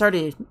 you know, it's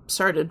already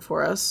started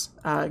for us.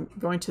 I'm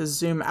going to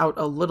zoom out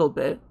a little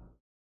bit.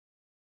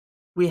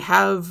 We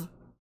have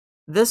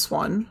this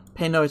one.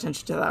 Pay no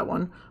attention to that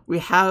one. We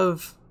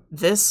have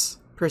this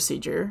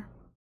procedure.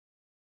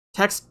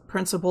 Text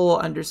principal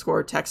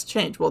underscore text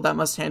change. Well, that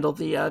must handle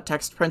the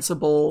text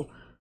principal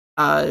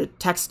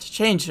text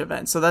change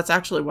event. So that's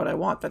actually what I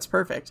want. That's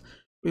perfect.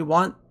 We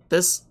want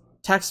this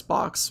text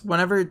box.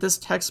 Whenever this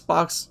text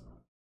box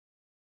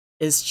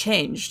is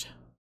changed,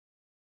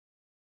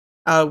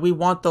 we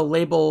want the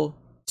label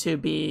to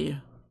be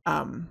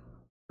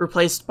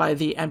replaced by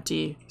the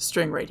empty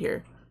string right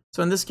here.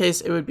 So in this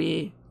case, it would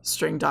be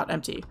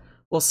string.empty.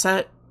 We'll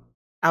set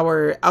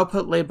our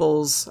output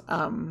labels.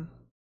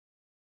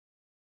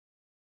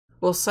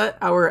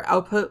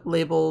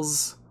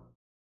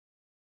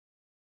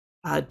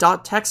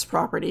 .text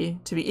property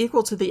to be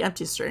equal to the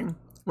empty string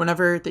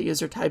whenever the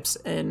user types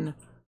in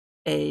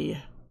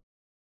a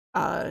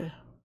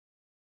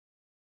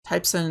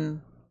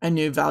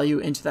new value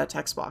into that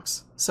text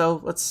box.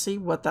 So let's see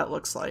what that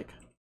looks like.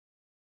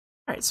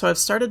 All right, so I've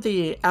started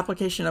the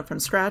application up from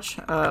scratch.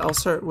 I'll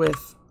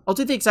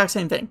do the exact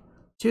same thing.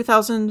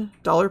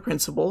 $2,000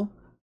 principal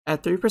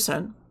at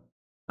 3%.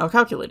 I'll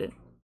calculate it.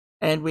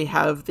 And we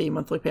have the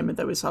monthly payment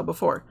that we saw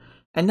before.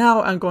 And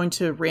now I'm going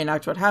to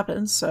reenact what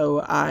happens.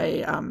 So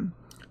I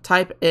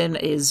type in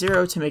a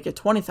 0 to make it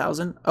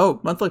 20,000. Oh,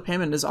 monthly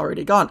payment is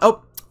already gone.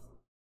 Oh,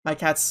 my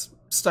cat's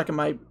stuck in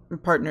my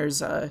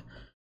partner's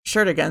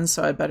shirt again,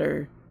 so I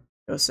better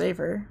go save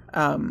her.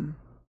 Well,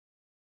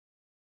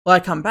 I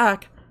come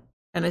back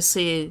and I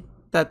see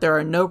that there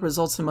are no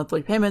results in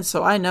monthly payments,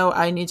 so I know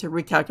I need to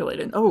recalculate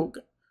it. Oh,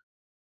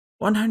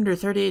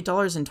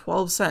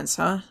 $138.12,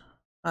 huh?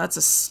 That's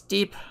a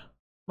steep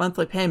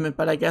monthly payment,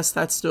 but I guess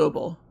that's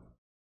doable.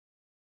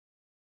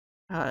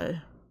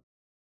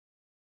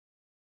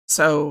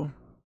 So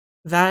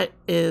that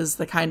is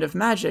the kind of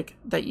magic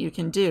that you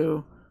can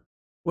do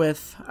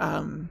with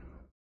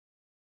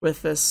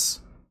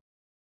this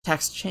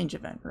text change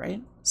event,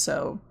 right?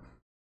 So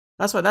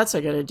that's why that's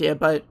a good idea.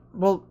 But,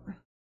 well,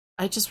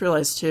 I just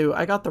realized too,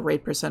 I got the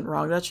rate percent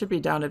wrong. That should be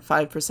down at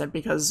 5%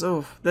 because,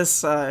 oh,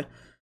 this loan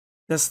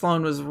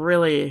was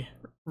really,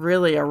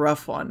 really a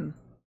rough one,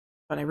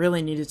 but I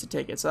really needed to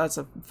take it. So that's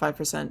a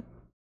 5%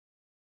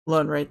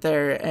 loan right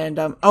there. And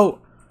oh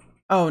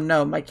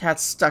no, my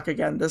cat's stuck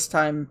again. This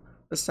time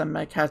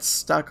my cat's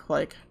stuck.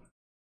 Like,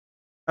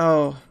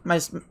 oh, my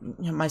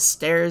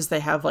stairs, they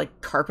have like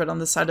carpet on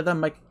the side of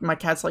them. My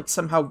cat's like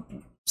somehow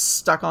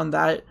stuck on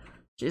that.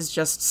 She's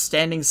just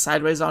standing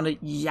sideways on it,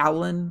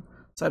 yowling.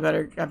 So I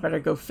better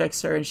go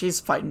fix her. And she's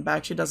fighting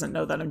back. She doesn't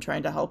know that I'm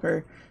trying to help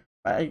her.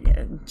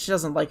 She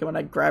doesn't like it when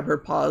I grab her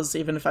paws,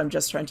 even if I'm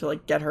just trying to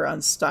like get her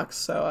unstuck.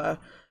 So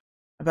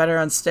I better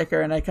unstick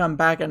her. And I come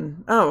back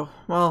and, oh,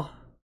 well,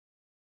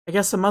 I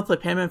guess the monthly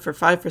payment for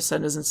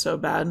 5% isn't so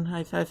bad.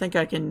 I think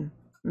I can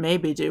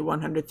maybe do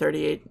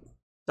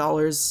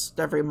 $138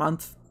 every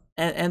month,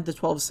 and the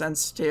 12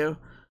 cents too.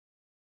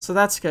 So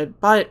that's good,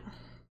 but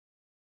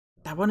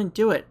that wouldn't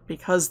do it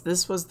because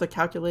this was the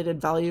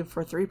calculated value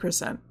for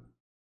 3%.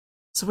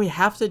 So we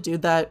have to do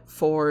that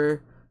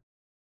for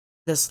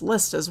this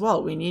list as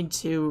well. We need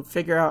to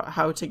figure out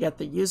how to get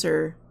the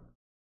user,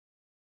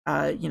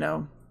 you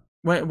know,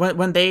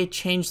 when they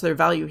change their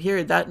value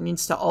here, that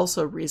needs to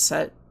also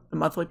reset the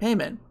monthly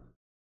payment.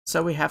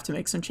 So we have to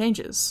make some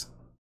changes.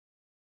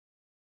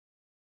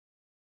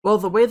 Well,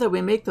 the way that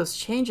we make those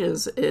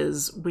changes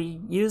is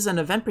we use an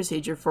event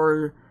procedure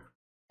for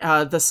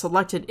the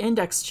selected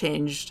index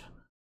changed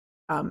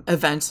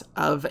event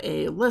of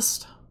a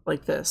list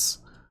like this.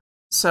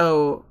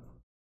 So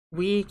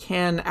we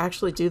can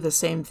actually do the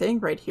same thing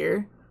right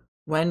here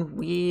when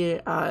we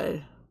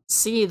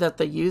see that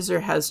the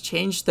user has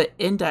changed the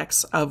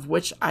index of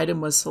which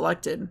item was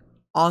selected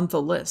on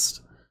the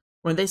list.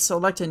 When they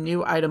select a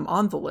new item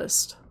on the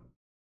list,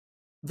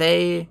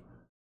 they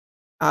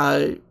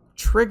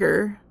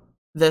trigger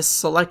this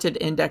selected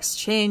index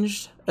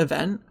changed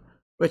event,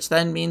 which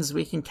then means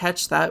we can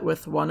catch that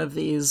with one of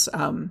these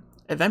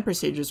event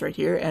procedures right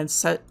here and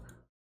set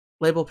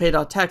label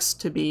pay.text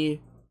to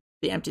be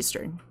the empty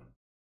string.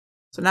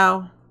 So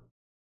now,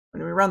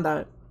 when we run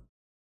that,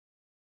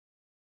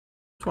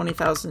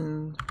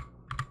 20,000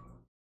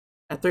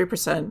 at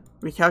 3%,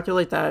 we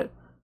calculate that,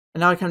 and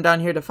now I come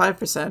down here to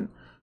 5%.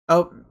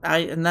 Oh,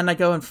 and then I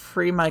go and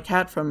free my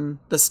cat from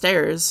the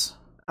stairs.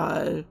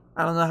 I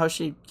don't know how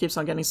she keeps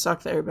on getting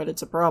stuck there, but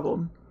it's a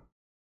problem.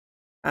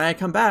 And I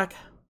come back,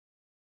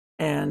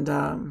 and,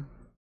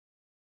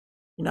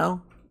 you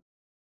know,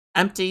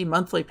 empty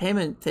monthly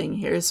payment thing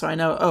here, so I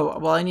know, oh,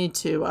 well, I need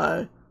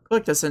to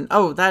click this, and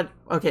oh,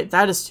 okay,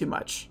 that is too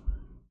much.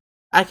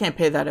 I can't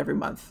pay that every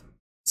month,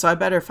 so I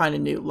better find a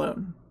new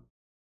loan.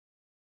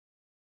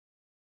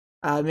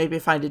 Maybe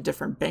find a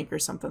different bank or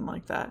something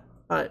like that,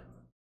 but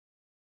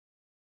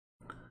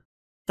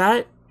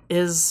that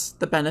is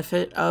the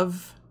benefit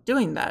of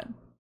doing that.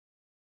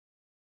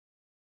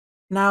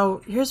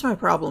 Now, here's my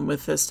problem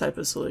with this type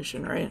of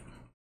solution, right?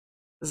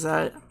 Is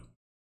that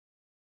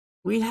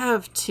we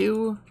have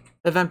two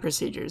event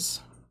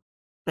procedures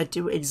that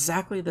do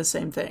exactly the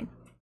same thing.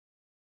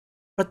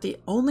 But the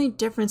only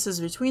differences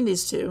between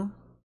these two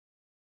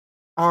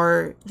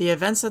are the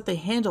events that they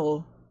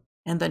handle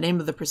and the name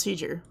of the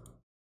procedure.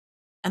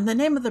 And the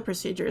name of the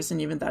procedure isn't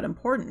even that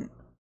important.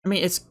 I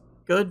mean, it's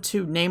good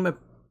to name a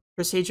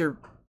procedure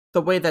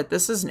the way that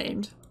this is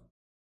named.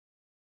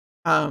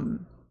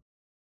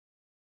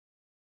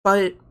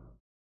 But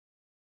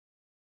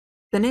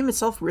the name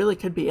itself really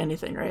could be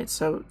anything, right?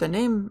 So the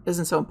name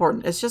isn't so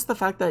important. It's just the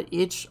fact that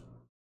each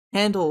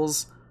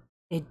handles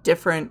a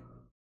different,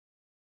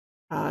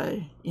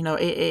 you know,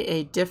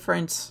 a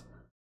different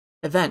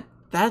event.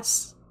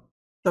 That's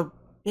the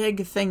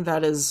big thing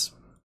that is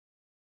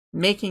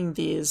making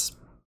these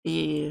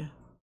be,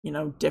 you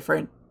know,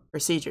 different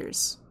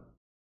procedures.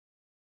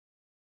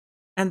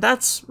 And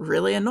that's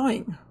really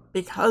annoying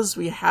because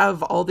we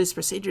have all these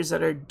procedures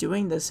that are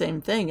doing the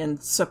same thing.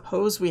 And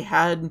suppose we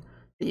had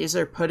the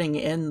user putting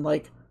in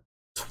like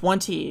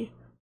 20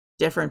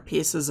 different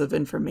pieces of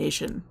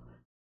information,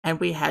 and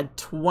we had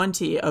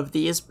 20 of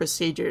these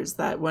procedures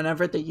that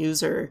whenever the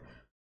user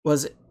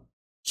was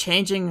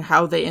changing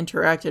how they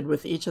interacted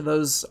with each of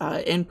those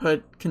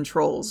input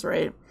controls,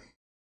 right?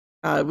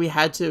 We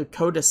had to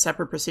code a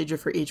separate procedure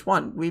for each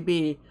one. We'd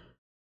be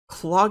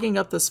clogging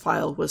up this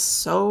file with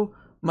so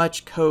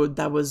much code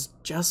that was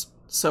just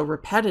so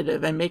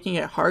repetitive and making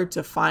it hard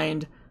to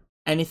find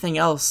anything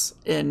else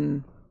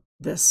in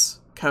this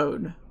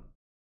code.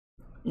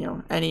 You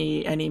know,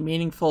 any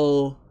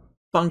meaningful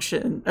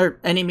function or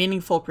any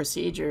meaningful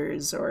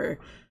procedures, or,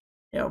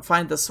 you know,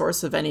 find the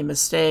source of any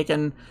mistake.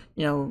 And,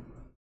 you know,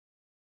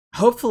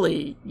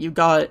 hopefully you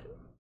got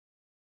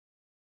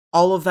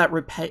all of that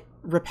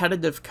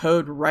repetitive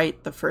code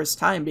right the first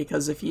time,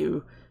 because if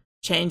you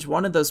change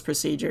one of those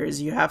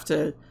procedures, you have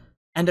to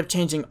end up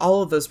changing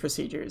all of those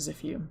procedures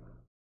if you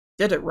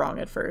did it wrong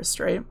at first,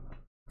 right?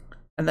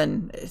 And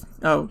then,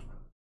 oh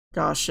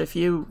gosh, if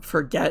you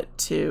forget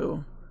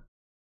to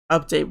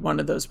update one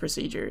of those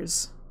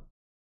procedures,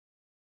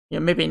 you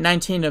know, maybe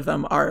 19 of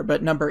them are,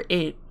 but number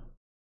 8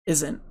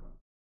 isn't,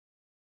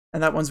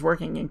 and that one's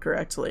working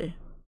incorrectly,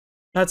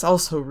 that's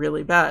also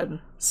really bad.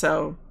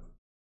 So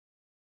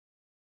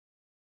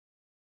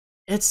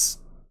it's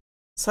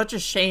such a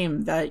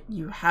shame that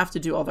you have to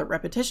do all that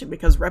repetition,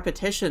 because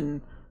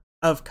repetition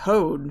of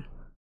code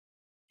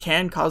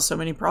can cause so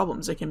many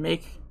problems. It can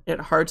make it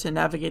hard to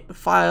navigate the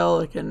file,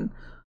 it can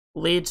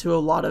lead to a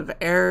lot of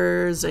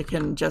errors, it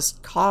can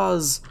just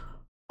cause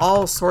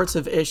all sorts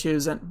of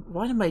issues. And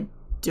what am I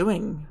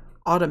doing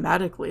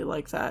automatically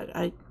like that?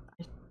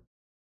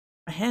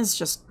 My hands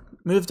just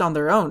moved on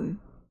their own.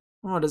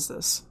 What is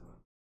this?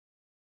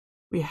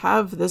 We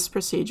have this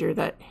procedure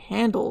that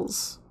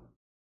handles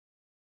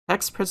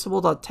text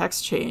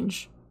principal.text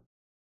change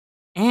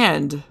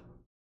and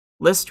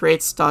list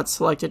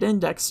rates.selected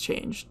index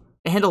change.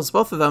 It handles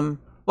both of them.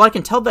 Well, I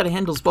can tell that it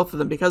handles both of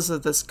them because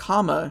of this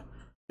comma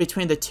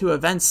between the two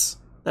events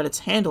that it's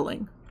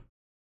handling.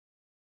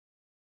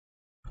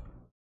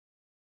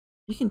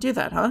 You can do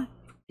that, huh?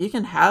 You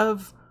can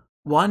have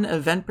one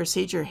event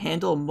procedure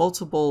handle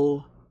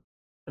multiple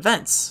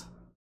events.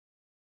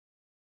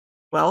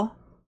 Well,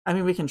 I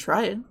mean, we can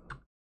try it.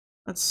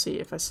 Let's see,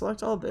 if I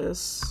select all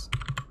this,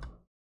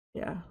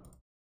 yeah.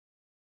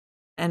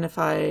 And if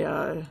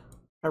I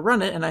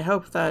run it, and I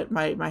hope that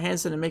my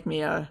hands didn't make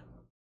me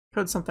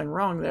code something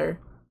wrong there.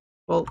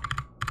 Well,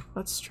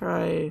 let's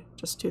try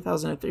just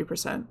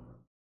 2003%.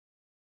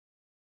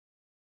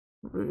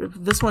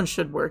 This one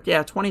should work.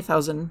 Yeah,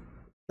 20,000.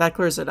 That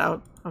clears it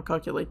out. I'll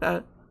calculate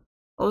that.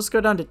 I'll just go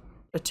down to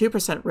a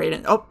 2% rate,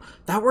 and oh,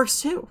 that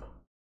works too.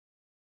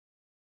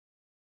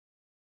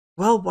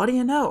 Well, what do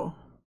you know?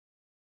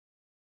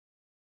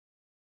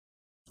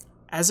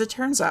 As it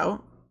turns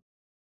out,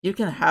 you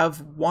can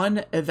have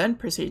one event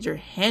procedure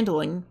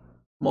handling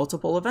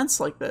multiple events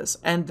like this,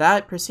 and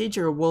that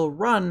procedure will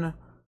run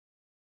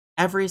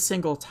every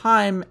single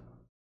time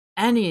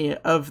any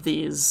of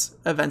these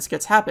events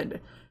gets happened.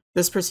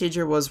 This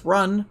procedure was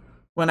run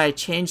when I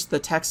changed the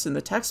text in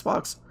the text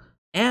box,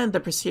 and the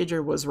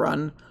procedure was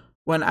run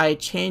when I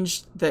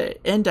changed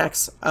the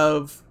index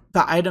of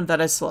the item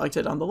that I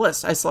selected on the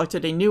list. I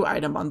selected a new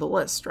item on the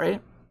list,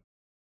 right?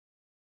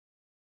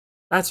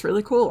 That's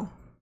really cool.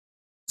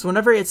 So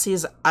whenever it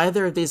sees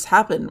either of these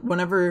happen,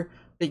 whenever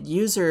the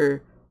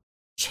user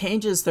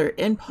changes their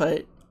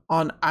input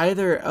on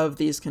either of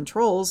these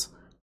controls,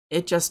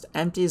 it just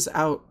empties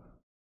out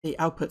the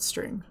output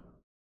string.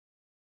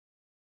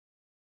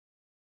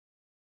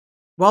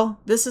 Well,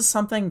 this is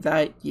something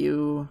that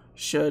you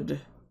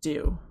should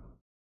do.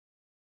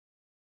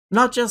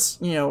 Not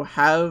just,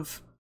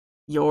 have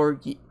your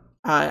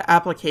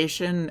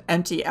application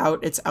empty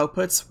out its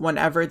outputs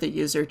whenever the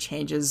user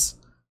changes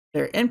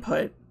their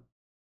input,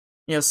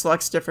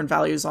 selects different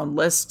values on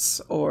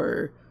lists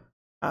or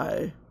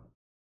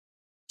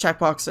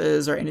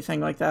checkboxes or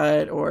anything like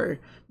that, or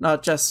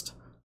not just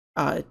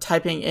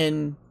typing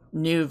in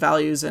new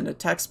values in a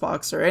text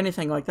box or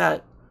anything like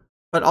that,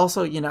 but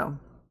also,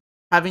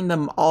 having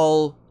them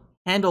all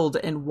handled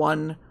in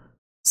one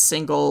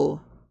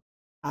single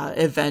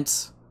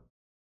event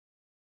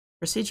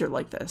procedure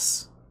like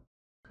this.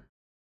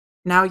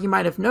 Now, you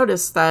might have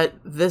noticed that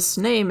this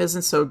name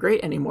isn't so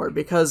great anymore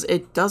because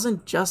it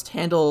doesn't just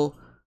handle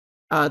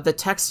the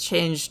text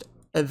changed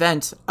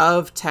event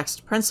of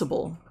text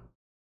principal,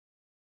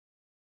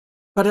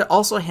 but it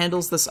also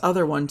handles this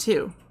other one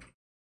too.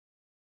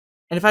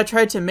 And if I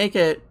tried to make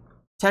it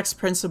text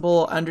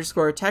principal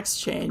underscore text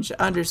change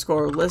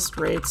underscore list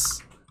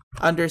rates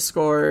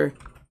underscore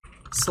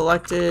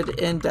selected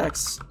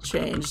index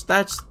change,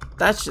 that's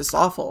just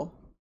awful.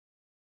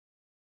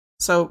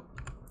 So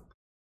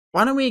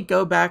why don't we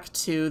go back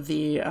to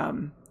the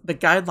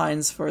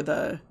guidelines for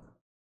the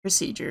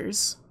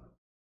procedures.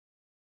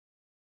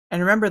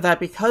 And remember that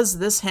because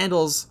this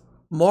handles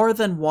more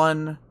than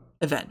one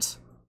event,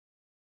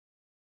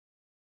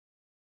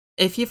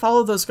 if you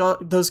follow those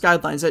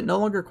guidelines, it no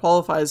longer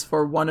qualifies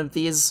for one of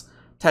these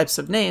types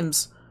of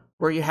names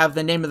where you have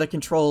the name of the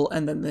control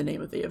and then the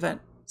name of the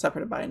event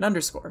separated by an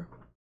underscore.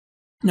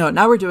 No,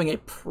 now we're doing a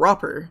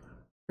proper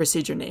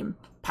procedure name.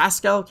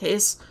 Pascal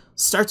case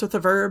starts with a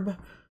verb,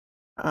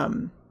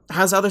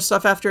 has other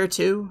stuff after it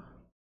too.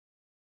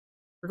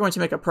 We're going to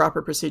make a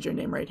proper procedure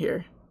name right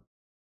here,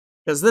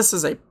 because this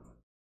is a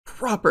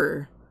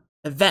proper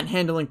event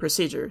handling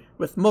procedure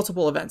with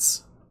multiple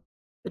events.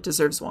 It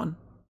deserves one.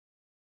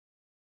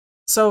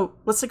 So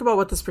let's think about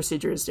what this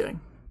procedure is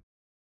doing.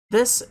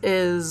 This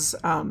is,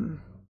 and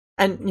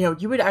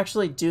you would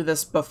actually do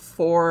this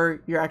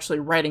before you're actually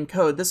writing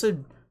code. This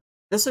would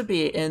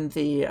be in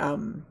the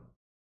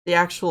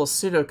actual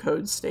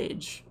pseudocode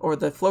stage or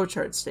the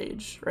flowchart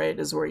stage, right?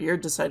 Is where you're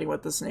deciding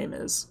what this name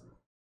is.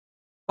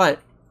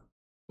 But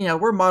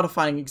we're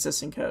modifying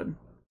existing code,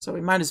 so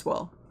we might as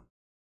well.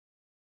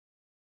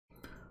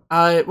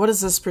 What is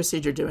this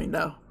procedure doing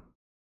though?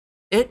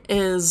 It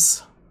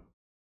is,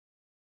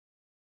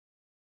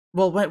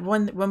 well,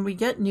 when we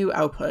get new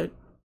output,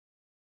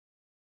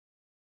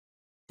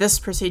 this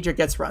procedure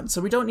gets run.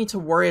 So we don't need to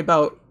worry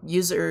about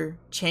user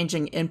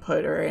changing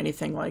input or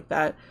anything like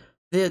that.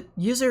 The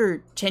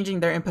user changing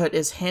their input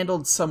is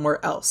handled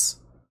somewhere else.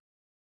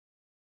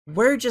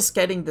 We're just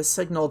getting the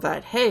signal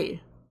that,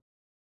 hey,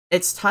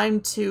 it's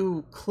time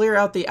to clear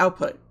out the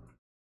output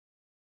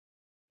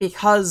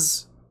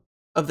because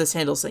of this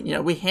handles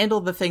thing. We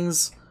handle the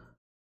things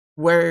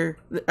where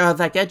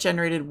that get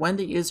generated when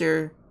the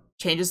user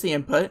changes the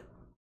input.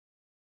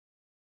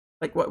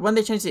 Like when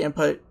they change the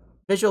input,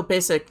 Visual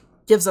Basic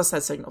gives us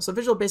that signal. So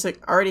Visual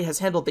Basic already has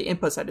handled the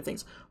input side of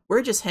things.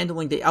 We're just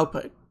handling the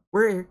output.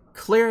 We're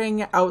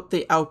clearing out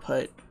the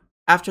output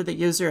after the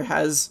user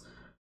has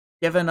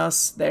given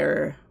us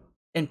their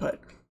input.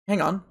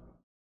 Hang on.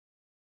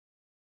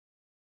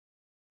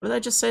 What did I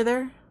just say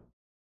there?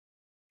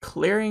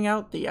 Clearing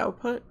out the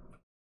output?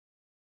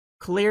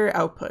 Clear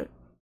output.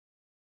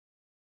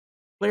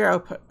 Clear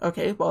output.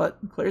 Okay, well, it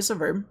clears a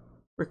verb.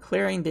 we're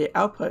clearing the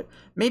output.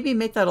 Maybe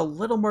make that a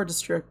little more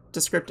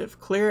descriptive.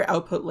 Clear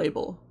output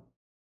label.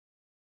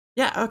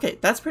 Yeah, okay,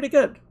 that's pretty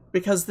good,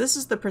 because this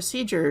is the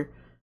procedure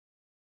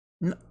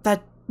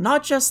that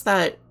not just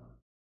that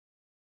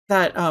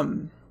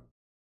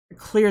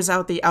clears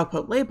out the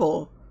output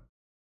label,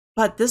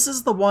 but this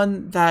is the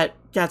one that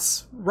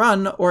gets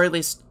run, or at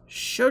least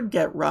should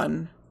get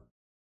run,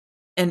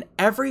 in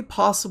every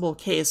possible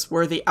case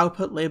where the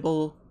output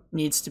label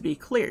needs to be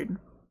cleared.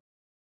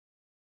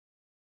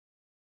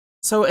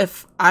 So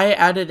if I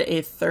added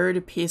a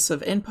third piece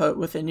of input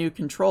with a new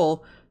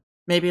control,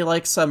 maybe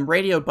like some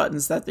radio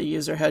buttons that the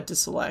user had to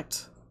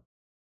select,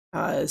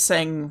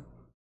 saying,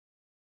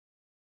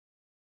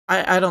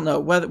 I don't know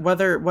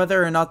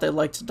whether or not they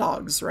liked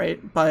dogs,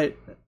 right? But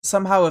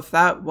somehow if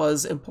that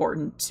was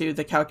important to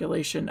the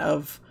calculation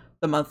of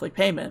the monthly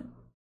payment,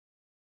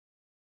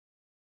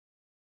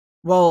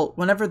 well,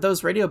 whenever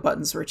those radio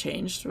buttons were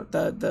changed,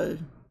 the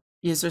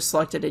user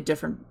selected a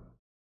different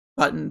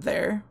button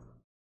there,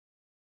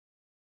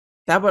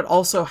 that would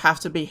also have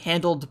to be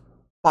handled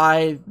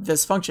by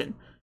this function.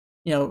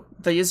 You know,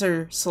 the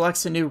user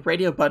selects a new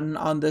radio button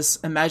on this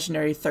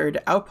imaginary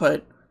third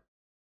output.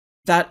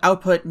 That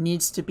output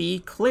needs to be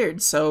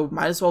cleared, so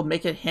might as well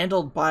make it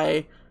handled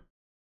by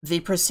the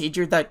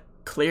procedure that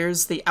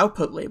clears the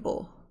output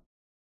label.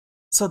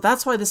 So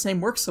that's why this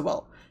name works so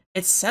well.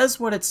 It says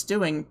what it's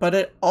doing, but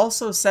it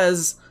also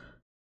says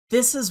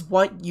this is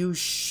what you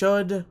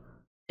should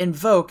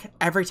invoke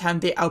every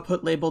time the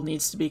output label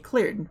needs to be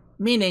cleared.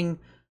 Meaning,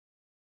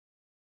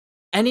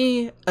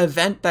 any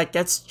event that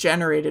gets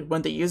generated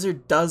when the user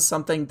does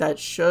something that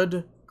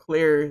should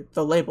clear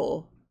the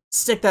label,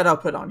 stick that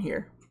output on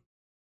here.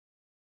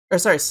 Or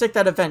sorry, stick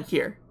that event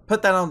here.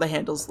 Put that on the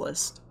handles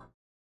list.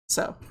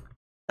 So,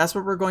 that's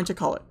what we're going to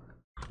call it.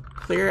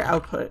 Clear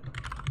output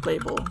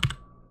label.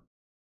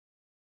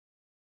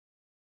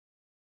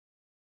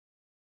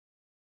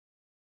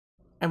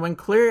 And when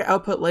clear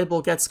output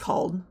label gets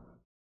called,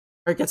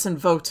 or gets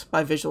invoked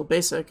by Visual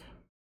Basic,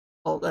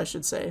 I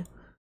should say,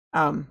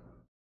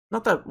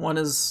 not that one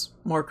is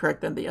more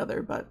correct than the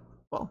other, but,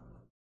 well,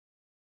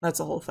 that's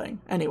a whole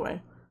thing.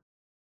 Anyway,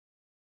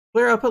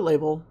 clear output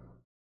label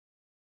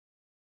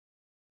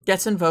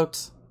gets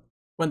invoked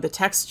when the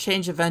text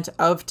change event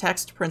of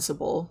text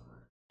principal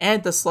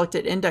and the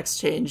selected index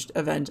changed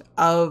event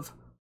of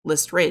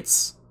list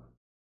rates.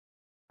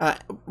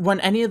 When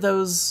any of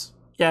those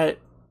get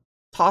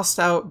tossed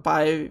out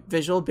by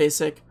Visual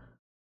Basic,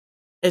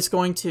 it's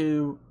going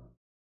to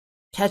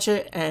catch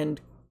it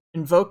and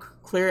invoke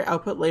clear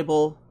output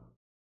label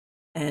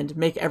and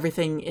make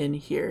everything in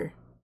here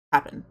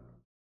happen.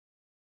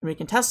 And we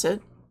can test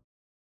it,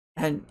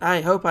 and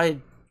I hope I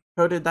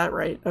coded that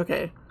right.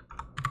 Okay.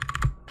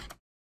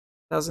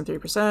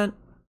 1,003%.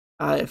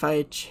 If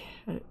I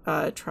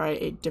try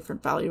a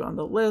different value on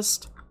the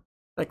list,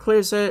 that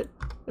clears it.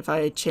 If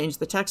I change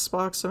the text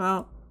box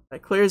amount,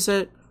 that clears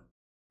it.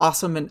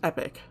 Awesome and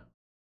epic.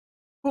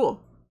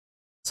 Cool.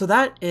 So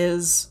that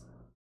is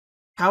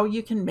how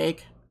you can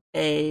make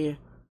a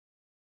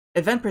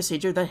event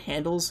procedure that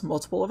handles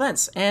multiple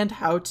events, and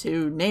how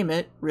to name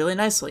it really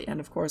nicely. And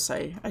of course,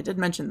 I did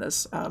mention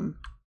this. You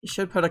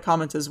should put a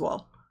comment as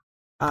well.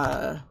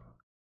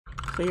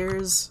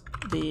 Clears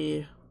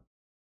the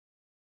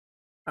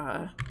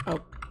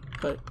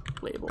output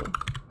label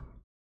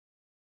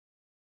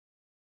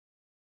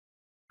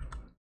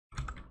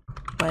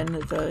when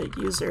the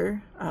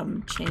user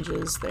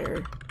changes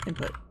their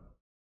input,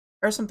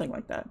 or something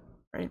like that,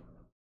 right?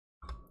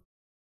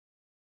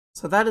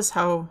 So that is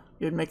how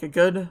you would make a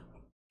good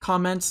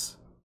comment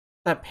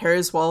that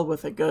pairs well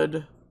with a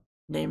good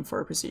name for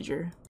a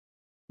procedure.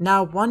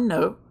 Now, one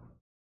note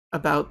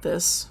about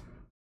this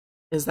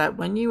is that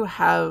when you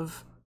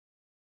have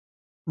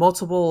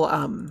multiple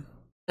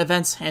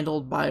events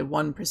handled by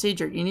one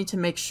procedure, you need to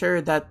make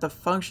sure that the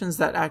functions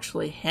that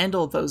actually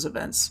handle those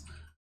events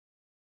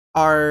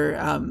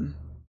are,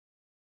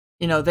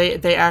 you know,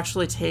 they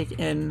actually take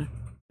in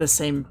the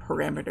same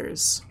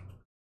parameters.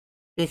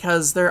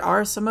 Because there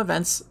are some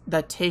events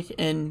that take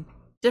in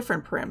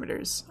different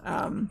parameters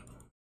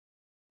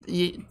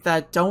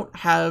that don't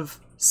have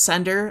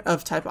sender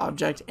of type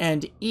object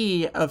and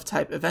E of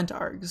type event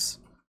args,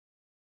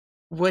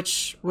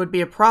 which would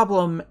be a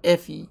problem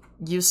if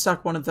you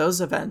stuck one of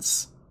those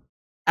events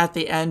at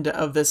the end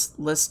of this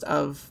list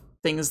of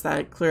things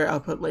that clear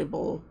output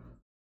label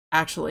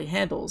actually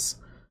handles.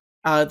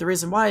 The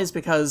reason why is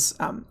because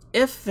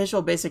if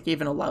Visual Basic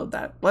even allowed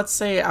that, let's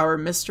say our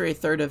mystery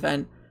third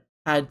event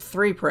had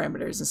 3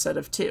 parameters instead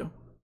of 2.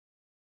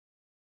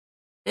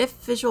 If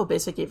Visual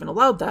Basic even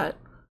allowed that,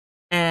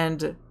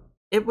 and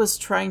it was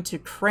trying to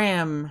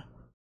cram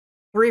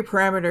 3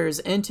 parameters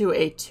into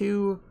a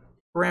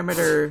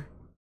 2-parameter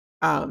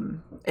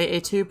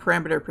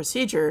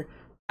procedure,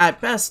 at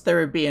best there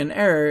would be an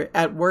error.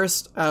 At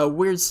worst,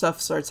 weird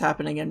stuff starts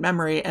happening in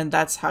memory, and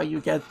that's how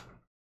you get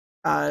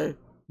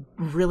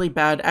really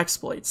bad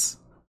exploits,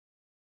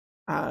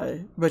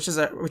 which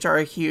are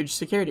a huge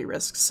security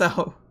risk.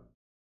 So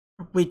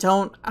we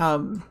don't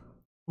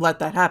let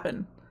that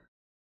happen.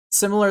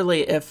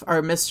 Similarly, if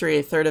our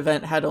mystery third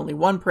event had only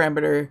one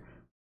parameter,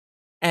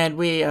 and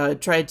we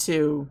tried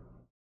to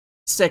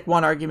stick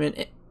one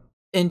argument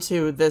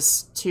into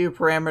this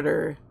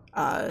 2-parameter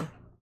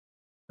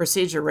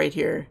procedure right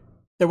here,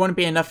 there wouldn't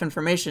be enough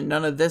information.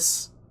 None of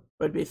this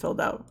would be filled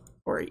out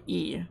for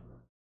E.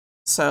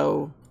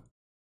 So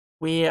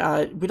we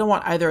don't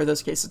want either of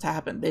those cases to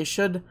happen. They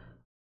should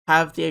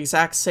have the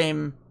exact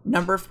same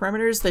number of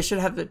parameters. They should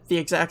have the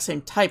exact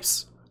same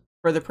types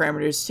for the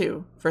parameters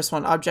too. First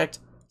one object,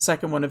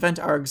 second one event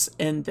args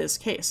in this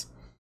case.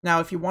 Now,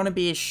 if you want to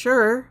be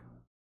sure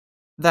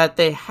that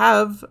they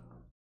have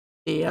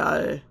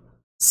the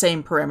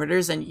same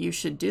parameters, and you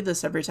should do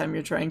this every time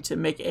you're trying to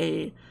make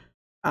a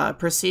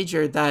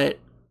procedure that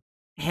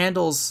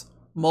handles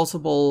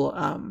multiple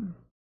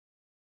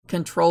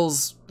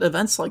controls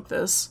events like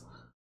this,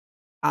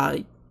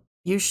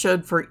 you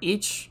should, for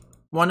each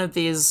one of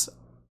these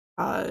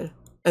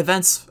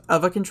events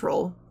of a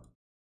control,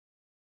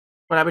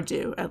 what I would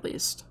do, at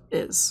least,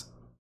 is,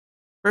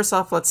 first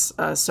off, let's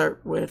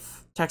start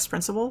with text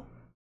principal.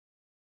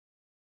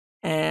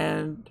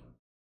 And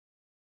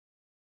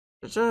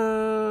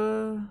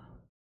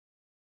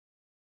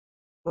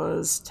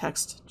was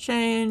text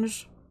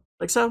change,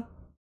 like so.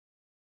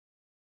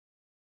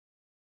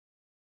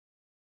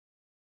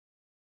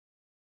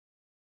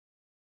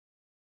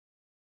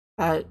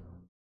 That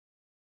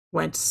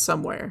went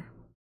somewhere.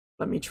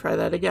 Let me try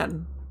that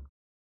again.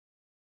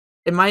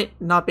 It might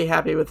not be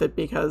happy with it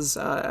because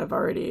I've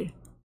already...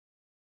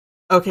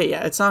 Okay,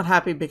 yeah, it's not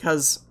happy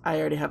because I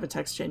already have a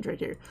text change right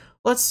here.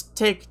 Let's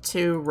take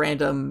 2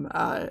 random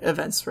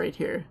events right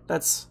here.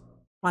 That's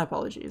my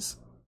apologies.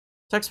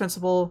 Text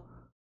principal.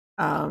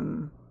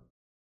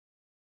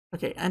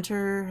 Okay,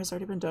 enter has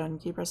already been done.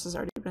 Key press has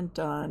already been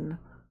done.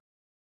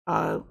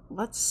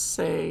 Let's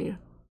say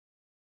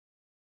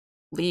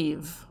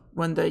leave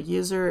when the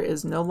user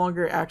is no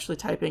longer actually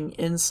typing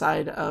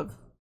inside of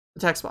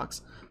the text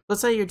box.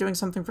 Let's say you're doing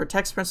something for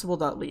text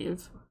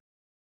principal.leave.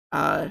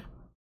 And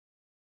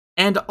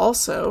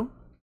also,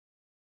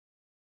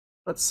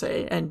 let's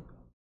say, and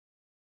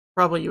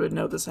probably you would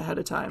know this ahead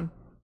of time.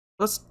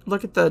 Let's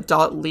look at the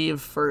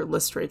 .leave for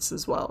list rates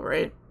as well,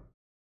 right?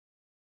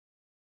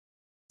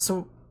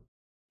 So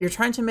you're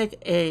trying to make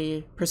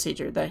a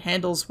procedure that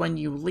handles when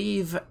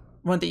the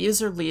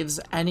user leaves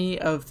any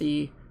of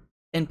the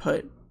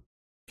input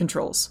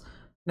controls.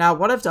 Now,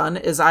 what I've done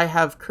is I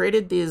have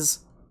created these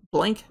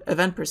blank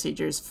event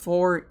procedures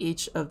for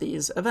each of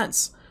these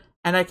events,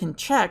 and I can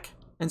check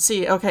and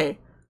see, okay,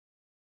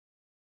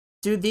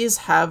 do these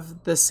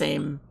have the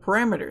same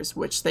parameters?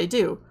 Which they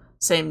do.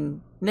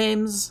 Same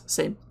names,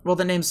 well,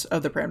 the names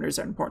of the parameters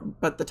are important,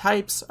 but the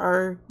types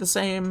are the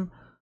same.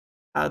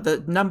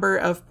 The number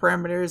of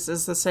parameters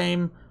is the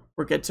same.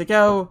 We're good to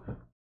go.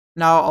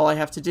 Now all I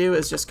have to do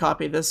is just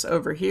copy this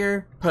over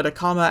here, put a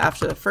comma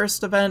after the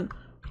first event,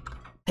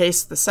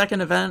 paste the second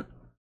event,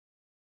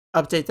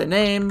 update the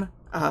name.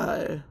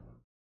 Bye-bye.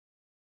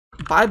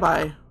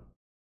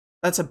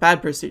 That's a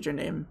bad procedure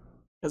name,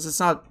 because it's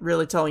not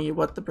really telling you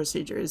what the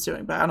procedure is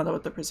doing, but I don't know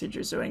what the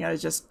procedure is doing. I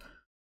just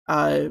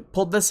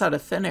pulled this out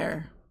of thin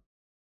air,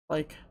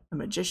 like a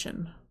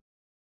magician,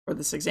 for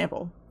this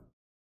example.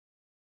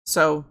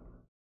 So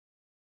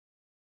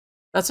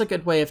that's a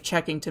good way of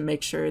checking to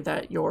make sure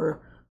that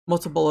your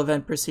multiple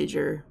event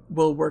procedure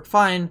will work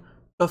fine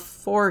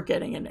before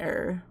getting an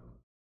error.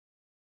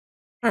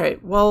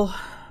 Alright, well,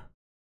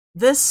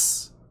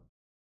 this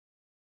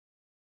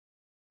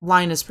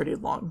line is pretty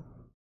long.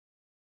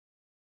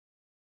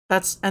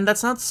 That's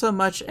not so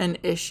much an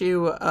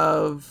issue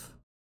of,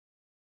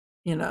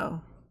 you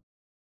know,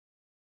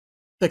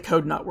 the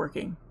code not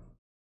working.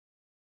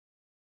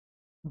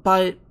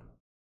 But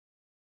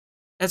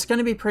it's going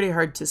to be pretty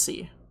hard to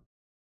see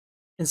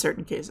in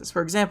certain cases.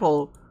 For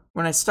example,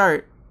 when I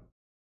start,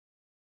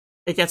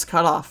 it gets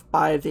cut off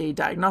by the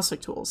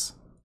diagnostic tools.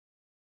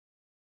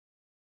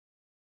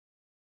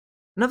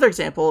 Another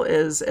example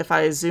is if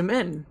I zoom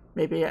in,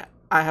 maybe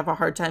I have a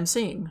hard time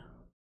seeing.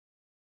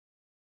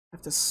 I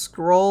have to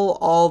scroll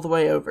all the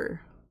way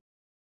over.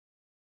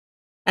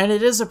 And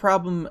it is a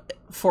problem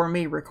for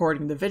me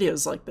recording the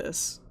videos like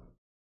this,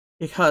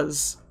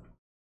 because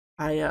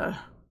I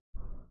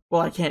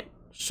can't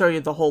show you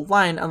the whole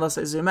line unless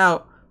I zoom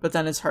out, but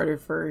then it's harder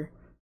for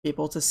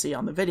people to see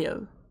on the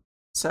video.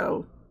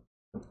 So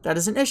that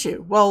is an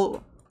issue.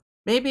 Well,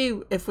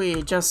 maybe if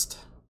we just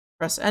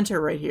press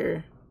enter right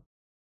here,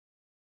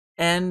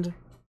 and,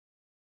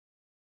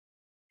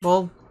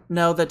 well,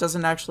 no, that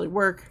doesn't actually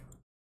work,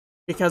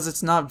 because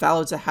it's not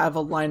valid to have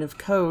a line of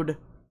code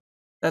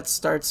that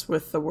starts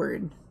with the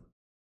word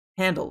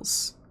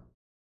handles.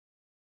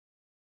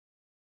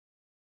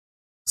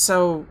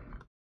 So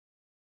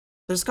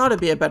there's got to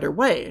be a better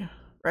way,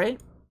 right?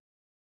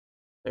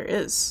 There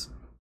is.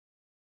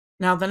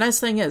 Now, the nice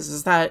thing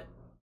is that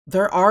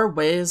there are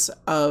ways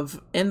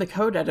of, in the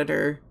code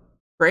editor,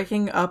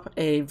 breaking up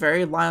a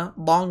very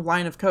long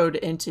line of code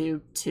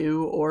into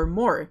 2 or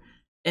more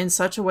in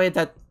such a way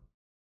that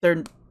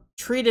they're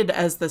treated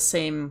as the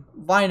same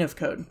line of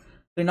code.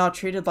 They're not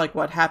treated like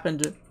what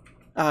happened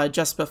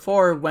just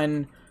before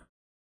when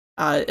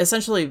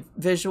essentially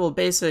Visual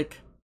Basic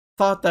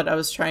thought that I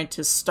was trying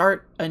to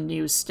start a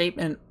new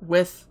statement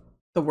with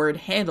the word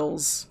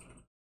handles,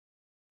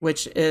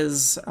 which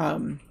is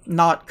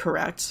not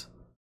correct.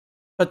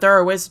 But there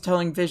are ways of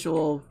telling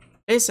Visual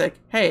Basic,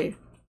 hey,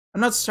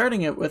 I'm not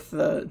starting it with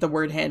the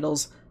word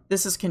handles.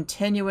 This is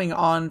continuing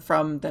on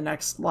from the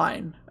next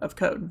line of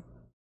code.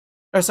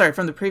 Or sorry,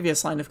 from the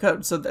previous line of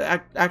code. So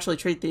actually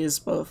treat these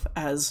both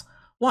as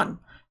one.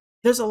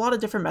 There's a lot of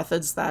different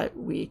methods that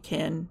we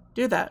can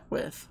do that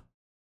with.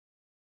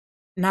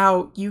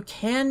 Now, you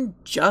can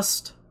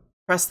just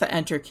press the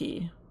Enter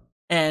key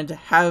and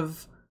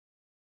have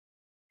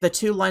the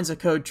two lines of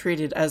code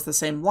treated as the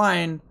same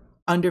line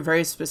under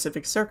very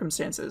specific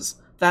circumstances.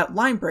 That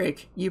line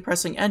break, you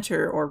pressing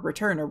Enter or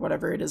Return or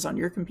whatever it is on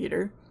your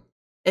computer,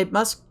 it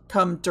must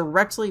come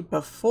directly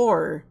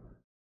before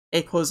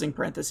a closing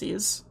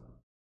parentheses.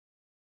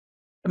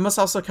 It must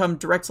also come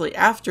directly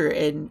after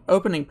an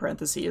opening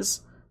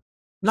parentheses,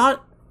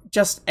 not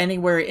just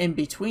anywhere in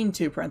between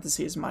two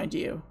parentheses, mind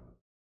you.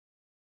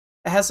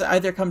 It has to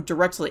either come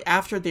directly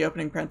after the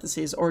opening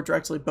parentheses or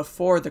directly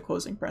before the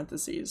closing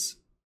parentheses.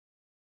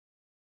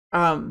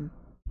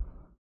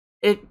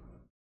 It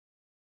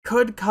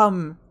could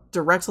come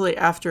directly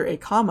after a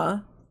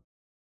comma,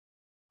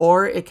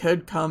 or it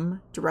could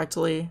come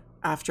directly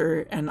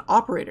after an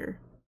operator,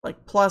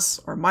 like plus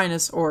or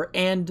minus or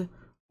and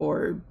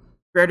or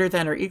greater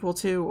than or equal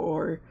to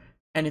or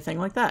anything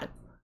like that.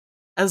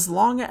 As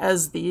long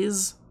as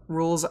these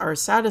rules are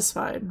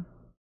satisfied,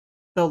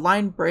 the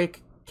line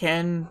break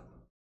can,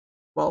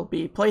 well,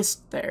 be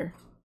placed there.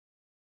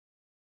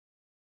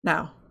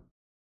 Now,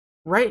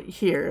 right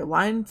here,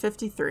 line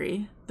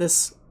 53,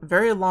 this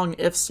very long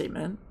if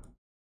statement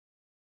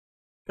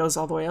goes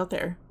all the way out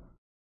there.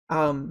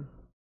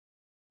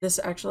 This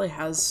actually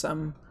has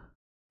some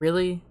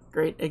really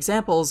great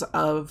examples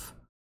of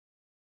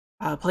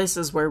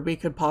places where we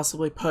could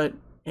possibly put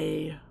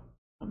a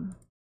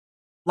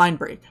line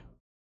break.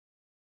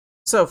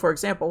 So, for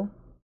example,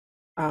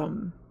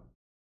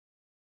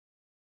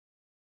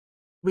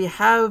 we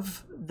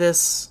have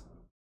this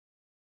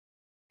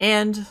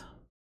and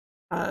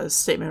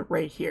statement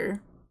right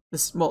here.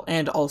 This, well,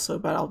 and also,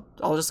 but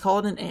I'll just call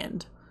it an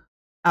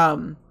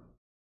and.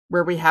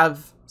 Where we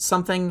have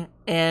something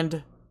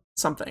and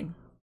something.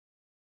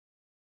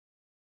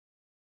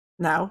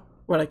 Now,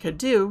 what I could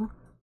do,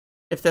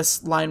 if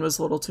this line was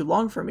a little too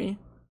long for me,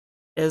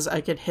 is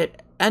I could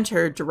hit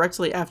Enter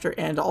directly after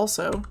and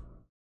also,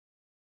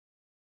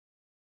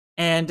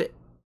 and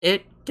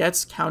it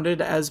gets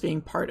counted as being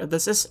part of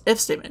this if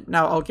statement.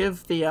 Now, I'll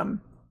give the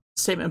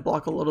statement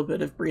block a little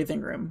bit of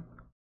breathing room.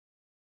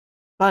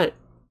 But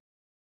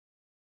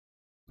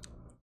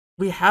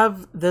we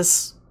have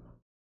this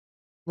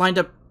lined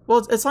up,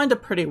 well, it's lined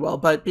up pretty well,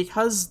 but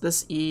because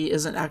this E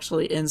isn't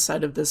actually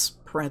inside of this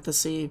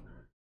parenthesis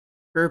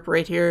group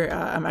right here,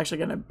 I'm actually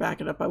going to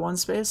back it up by one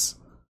space.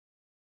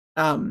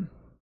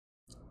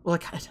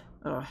 Look at it.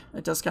 Oh,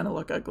 it does kind of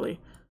look ugly.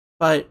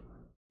 But,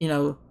 you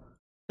know,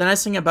 the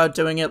nice thing about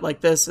doing it like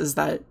this is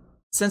that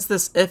since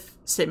this if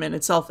statement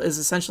itself is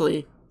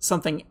essentially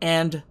something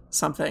and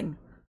something,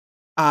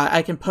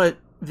 I can put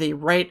the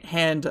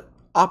right-hand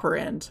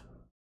operand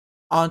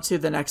onto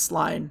the next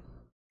line,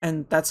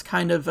 and that's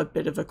kind of a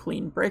bit of a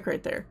clean break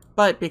right there.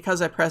 But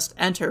because I pressed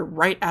Enter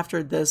right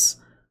after this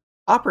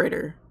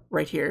operator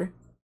right here,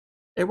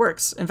 it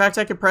works. In fact,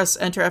 I could press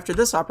Enter after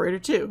this operator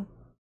too,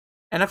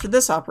 and after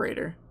this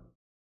operator,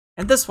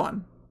 and this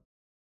one.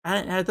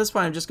 And at this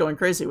point, I'm just going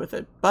crazy with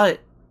it, but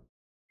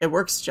it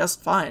works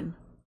just fine.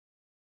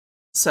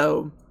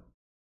 So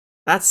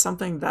that's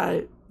something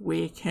that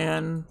we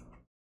can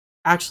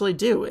actually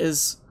do,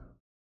 is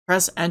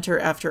press Enter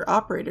after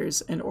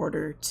operators in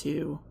order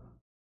to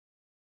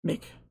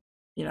make,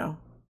 you know,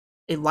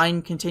 a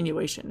line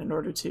continuation, in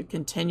order to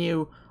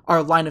continue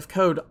our line of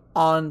code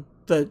on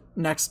the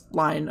next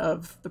line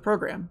of the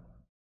program.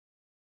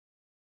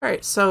 All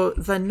right, so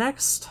the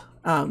next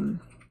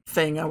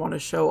thing I want to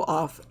show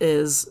off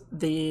is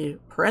the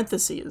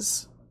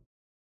parentheses.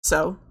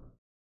 So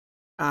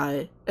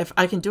if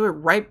I can do it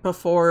right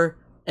before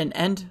an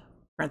end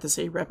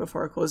parenthesis, right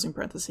before a closing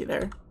parenthesis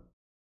there,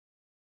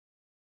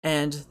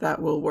 and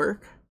that will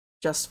work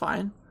just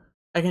fine.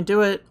 I can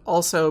do it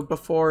also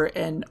before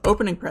an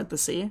opening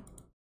parenthesis.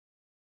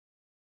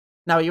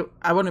 Now,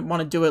 I wouldn't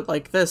want to do it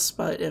like this,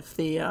 but if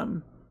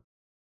the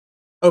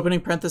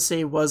opening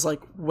parenthesis was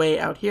like way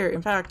out here,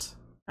 in fact,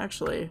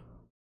 actually,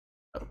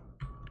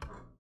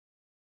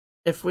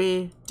 if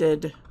we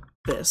did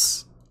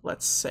this,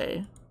 let's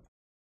say,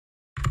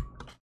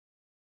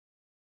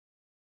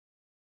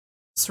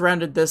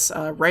 surrounded this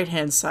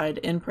right-hand side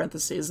in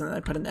parentheses, and then I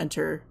put an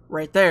Enter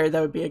right there,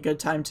 that would be a good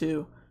time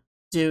to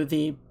do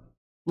the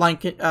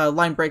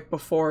line break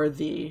before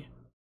the,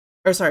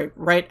 or sorry,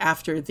 right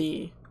after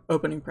the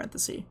opening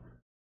parenthesis.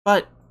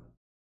 But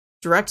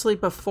directly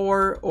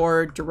before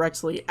or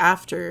directly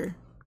after,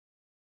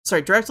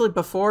 sorry, directly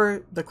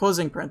before the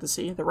closing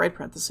parenthesis, the right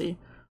parenthesis,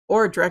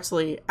 or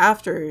directly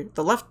after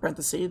the left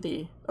parenthesis,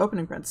 the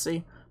opening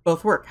parenthesis,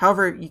 both work.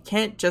 However, you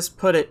can't just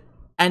put it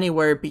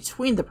anywhere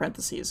between the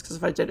parentheses, because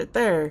if I did it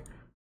there,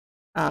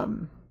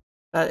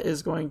 that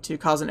is going to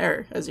cause an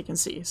error, as you can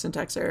see,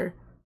 syntax error.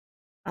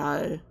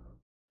 It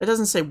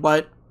doesn't say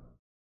what.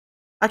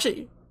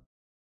 Actually,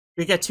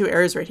 we get two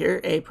errors right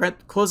here, a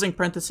closing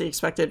parenthesis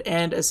expected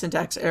and a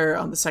syntax error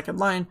on the second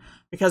line,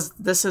 because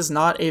this is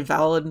not a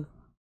valid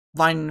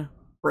line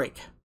break.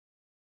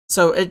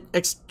 So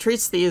it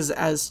treats these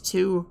as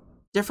two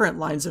different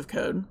lines of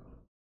code.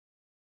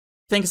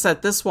 Thinks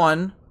that this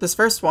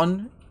first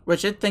one,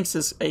 which it thinks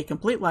is a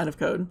complete line of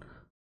code,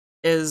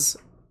 it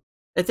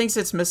thinks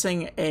it's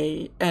missing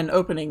an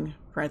opening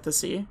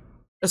parenthesis.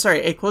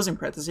 Sorry, a closing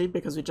parenthesis,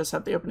 because we just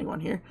have the opening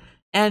one here.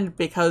 And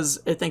because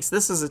it thinks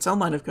this is its own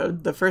line of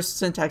code, the first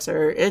syntax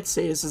error it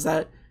sees is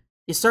that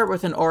you start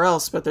with an or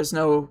else, but there's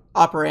no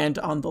operand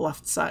on the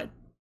left side.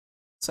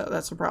 So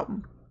that's a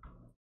problem.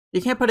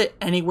 You can't put it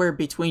anywhere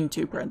between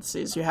two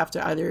parentheses. You have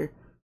to either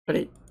put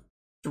it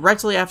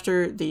directly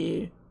after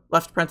the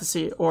left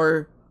parenthesis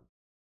or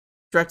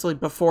directly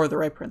before the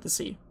right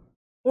parenthesis,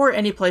 or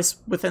any place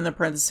within the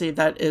parenthesis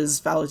that is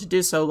valid to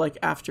do so, like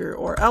after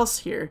or else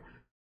here.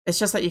 It's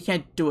just that you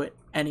can't do it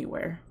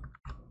anywhere.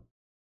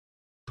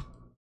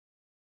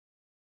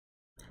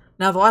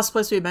 Now, the last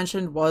place we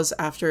mentioned was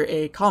after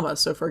a comma.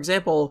 So for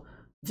example,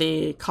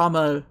 the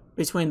comma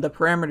between the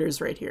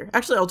parameters right here.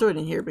 Actually, I'll do it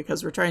in here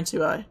because we're trying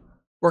to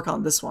work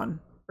on this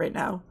one right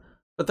now.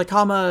 But the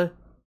comma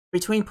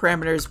between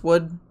parameters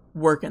would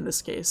work in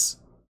this case.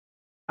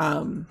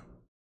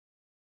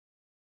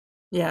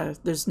 Yeah,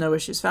 there's no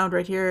issues found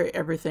right here.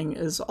 Everything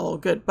is all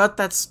good, but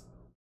that's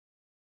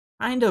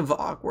kind of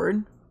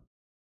awkward.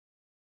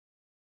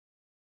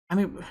 I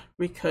mean,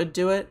 we could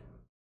do it,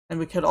 and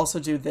we could also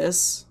do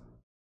this,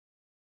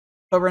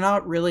 but we're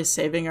not really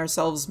saving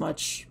ourselves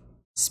much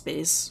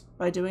space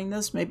by doing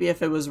this. Maybe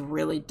if it was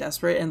really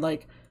desperate and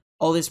like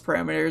all these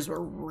parameters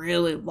were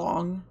really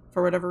long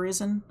for whatever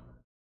reason,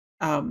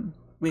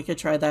 we could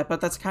try that, but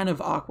that's kind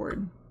of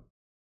awkward.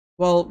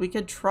 Well, we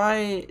could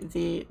try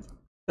the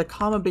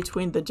comma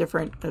between the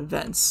different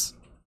events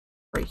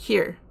right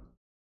here.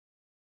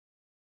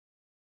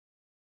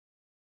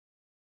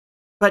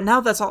 But now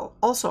that's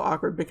also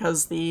awkward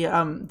because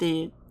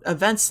the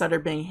events that are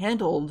being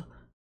handled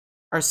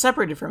are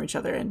separated from each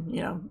other, and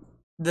you know,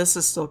 this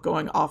is still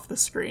going off the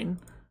screen.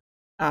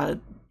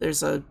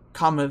 There's a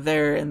comma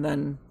there, and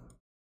then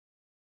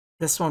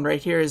this one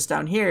right here is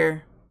down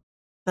here.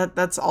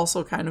 That's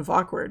also kind of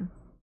awkward.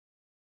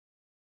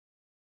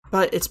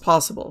 But it's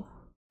possible.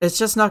 It's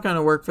just not going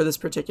to work for this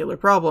particular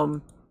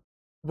problem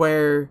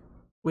where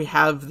we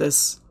have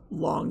this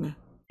long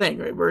thing,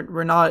 right?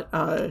 We're not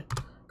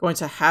going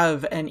to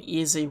have an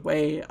easy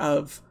way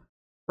of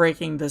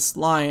breaking this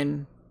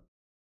line.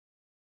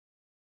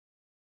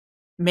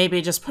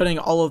 Maybe just putting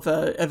all of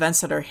the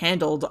events that are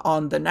handled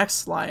on the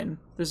next line.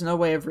 There's no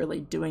way of really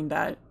doing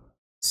that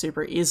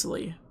super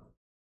easily.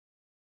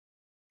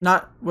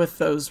 Not with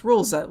those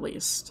rules, at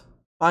least.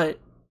 But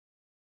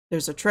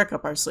there's a trick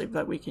up our sleeve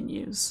that we can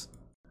use.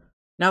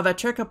 Now, that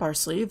trick up our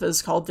sleeve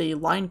is called the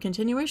line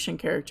continuation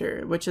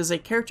character, which is a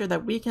character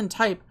that we can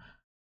type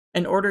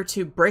in order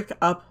to break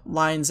up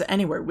lines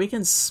anywhere. We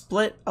can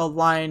split a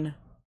line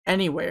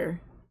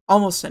anywhere,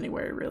 almost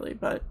anywhere really,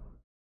 but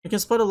you can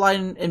split a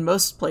line in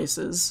most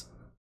places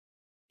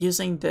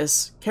using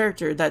this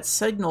character that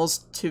signals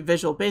to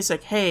Visual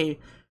Basic, hey,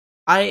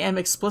 I am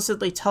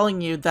explicitly telling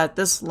you that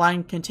this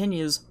line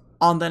continues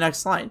on the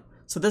next line.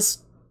 So this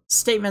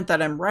statement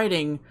that I'm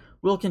writing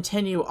will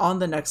continue on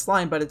the next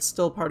line, but it's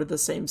still part of the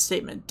same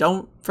statement.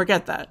 Don't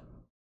forget that.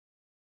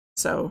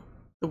 So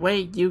the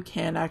way you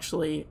can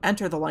actually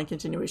enter the line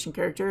continuation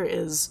character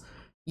is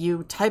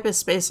you type a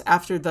space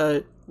after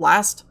the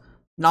last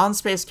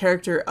non-space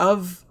character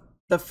of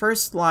the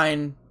first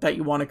line that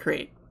you want to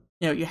create.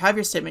 You know, you have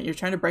your statement, you're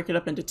trying to break it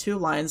up into two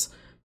lines,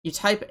 you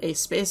type a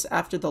space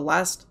after the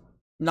last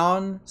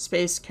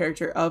non-space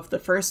character of the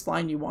first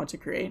line you want to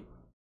create,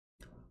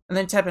 and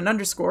then type an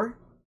underscore,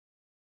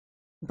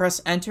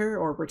 press enter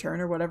or return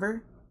or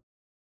whatever.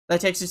 That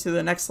takes you to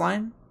the next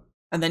line,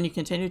 and then you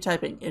continue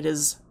typing. It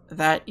is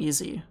that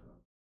easy.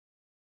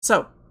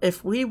 So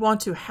if we want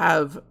to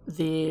have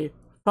the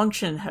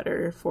function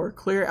header for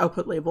clear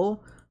output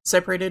label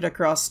separated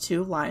across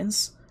two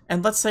lines,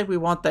 and let's say we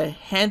want the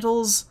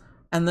handles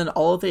and then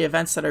all of the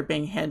events that are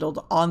being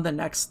handled on the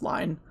next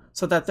line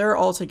so that they're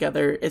all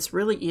together, it's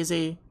really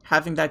easy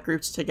having that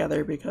grouped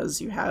together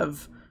because you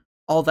have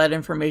all that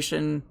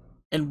information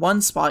in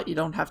one spot. You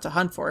don't have to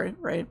hunt for it,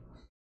 right?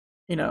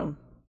 You know,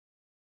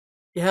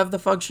 you have the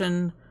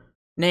function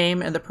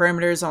name and the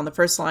parameters on the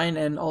first line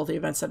and all the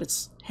events that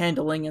it's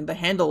handling and the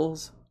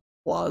handles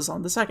clause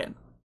on the second.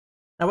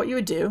 Now what you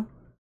would do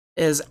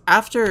is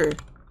after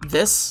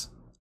this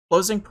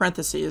closing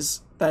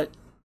parentheses that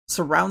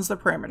surrounds the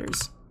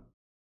parameters,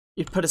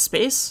 you put a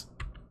space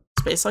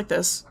like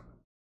this,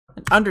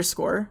 an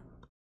underscore,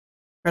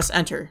 press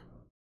enter,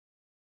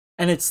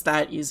 and it's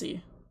that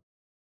easy.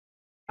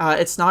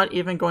 It's not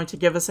even going to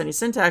give us any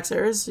syntax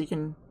errors. You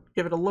can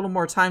give it a little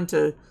more time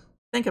to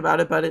think about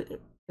it, but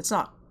it's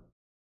not.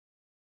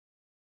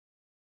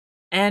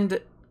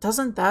 And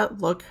doesn't that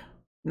look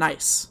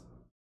nice?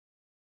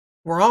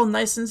 We're all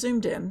nice and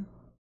zoomed in.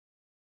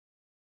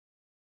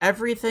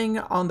 Everything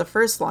on the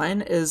first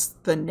line is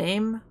the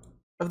name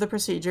of the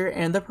procedure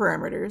and the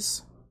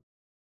parameters,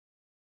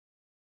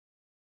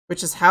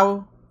 which is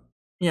how,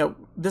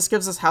 this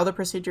gives us how the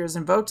procedure is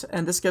invoked,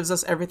 and this gives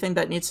us everything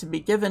that needs to be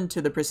given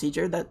to the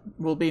procedure that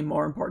will be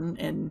more important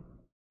in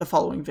the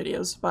following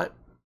videos, but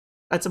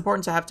that's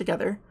important to have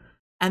together.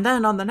 And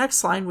then on the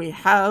next line, we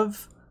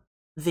have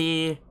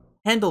the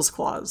handles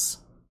clause,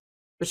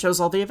 which shows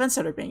all the events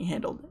that are being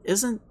handled.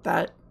 Isn't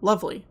that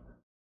lovely?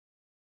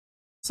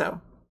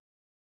 So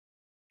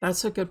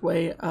that's a good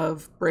way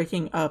of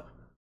breaking up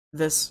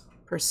this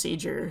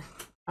procedure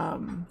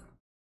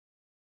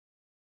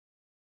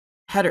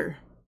header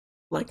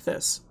like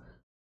this.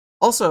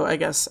 Also, I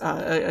guess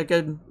a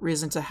good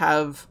reason to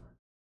have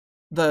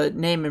the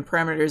name and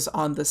parameters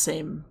on the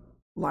same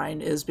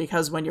line is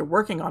because when you're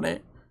working on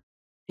it,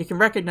 you can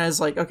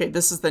recognize, like, okay,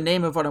 this is the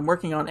name of what I'm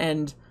working on,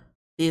 and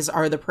these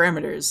are the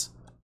parameters.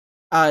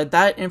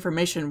 That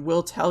information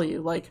will tell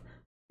you, like,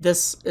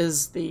 this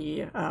is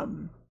the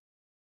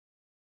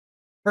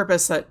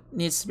purpose that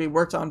needs to be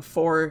worked on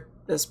for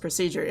this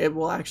procedure. It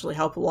will actually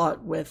help a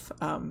lot with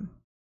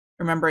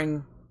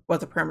remembering what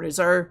the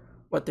parameters are,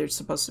 what they're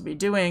supposed to be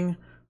doing,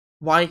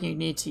 why you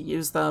need to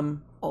use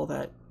them, all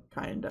that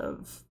kind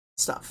of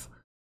stuff.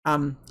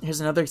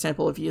 Here's another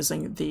example of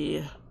using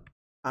the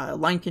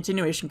line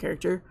continuation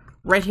character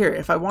right here.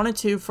 If I wanted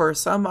to, for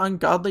some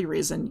ungodly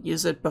reason,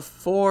 use it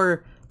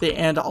before the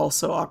and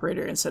also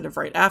operator instead of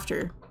right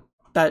after,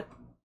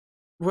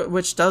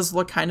 which does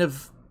look kind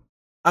of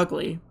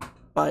ugly,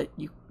 but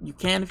you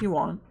can if you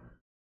want.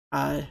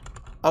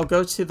 I'll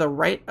go to the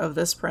right of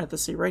this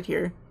parenthesis right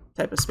here,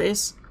 type a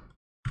space,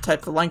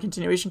 type the line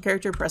continuation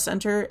character, press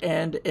enter,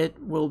 and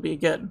it will be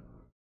good.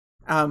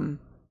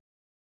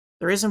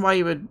 The reason why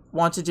you would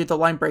want to do the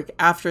line break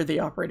after the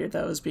operator,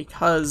 though, is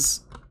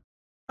because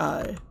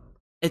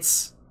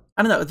it's,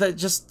 I don't know,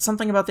 just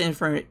something about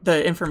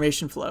the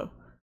information flow.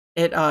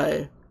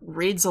 It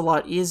reads a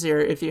lot easier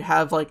if you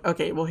have, like,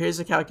 okay, well, here's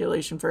a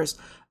calculation first.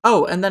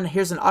 Oh, and then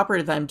here's an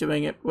operator that I'm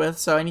doing it with,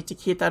 so I need to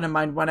keep that in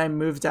mind when I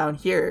move down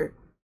here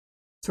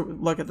to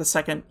look at the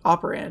second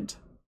operand.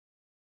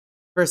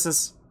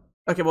 Versus,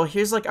 okay, well,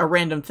 here's like a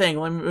random thing.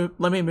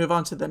 Let me move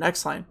on to the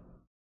next line.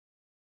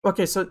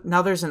 Okay, so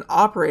now there's an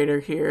operator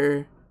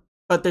here,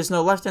 but there's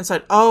no left-hand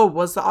side. Oh,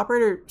 was the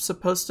operator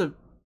supposed to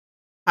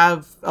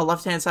have a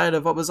left-hand side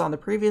of what was on the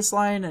previous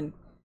line? And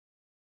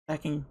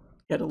that can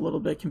get a little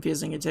bit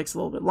confusing. It takes a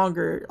little bit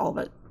longer, all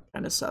that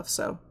kind of stuff.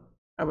 So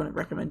I wouldn't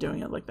recommend doing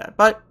it like that.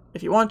 But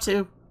if you want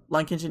to,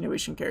 line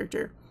continuation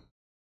character.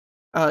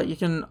 You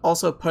can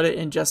also put it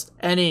in just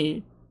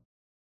any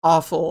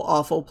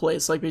awful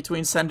place, like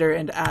between sender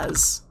and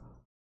as.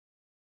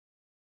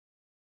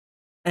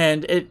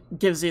 And it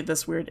gives you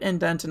this weird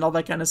indent and all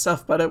that kind of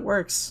stuff, but it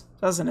works,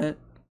 doesn't it?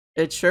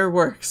 It sure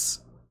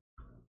works.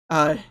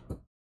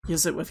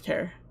 Use it with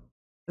care,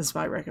 is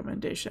my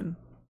recommendation.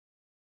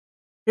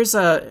 Here's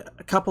a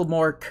couple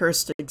more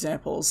cursed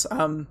examples.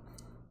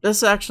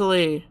 This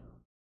actually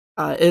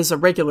is a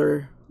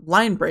regular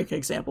line break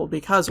example,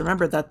 because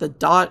remember that the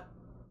dot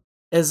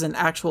is an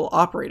actual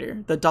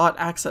operator, the dot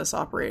access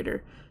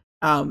operator.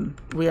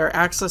 We are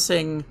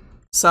accessing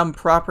some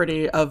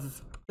property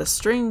of the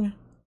string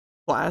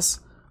class,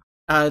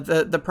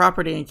 the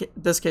property in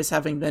this case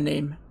having the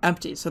name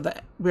empty, so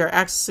that we are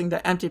accessing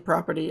the empty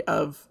property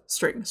of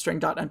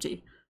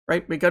string.empty,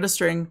 right? We go to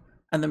string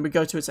and then we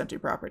go to its empty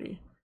property.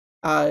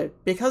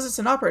 Because it's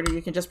an operator,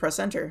 you can just press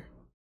enter,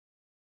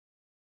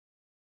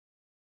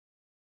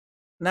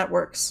 and that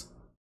works.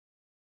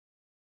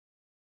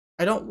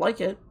 I don't like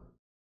it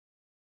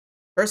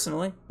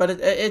personally, but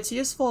it's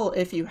useful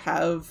if you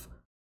have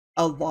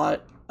a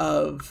lot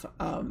of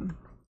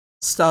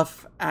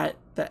stuff at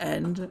the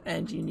end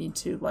and you need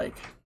to, like,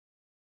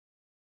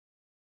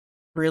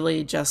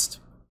 really just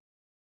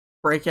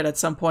break it at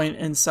some point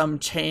in some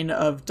chain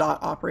of dot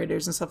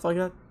operators and stuff like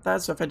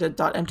that. So if I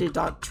did .empty,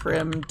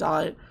 .trim,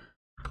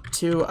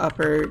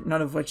 .toUpper,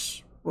 none of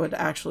which would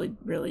actually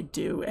really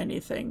do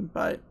anything,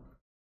 but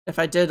if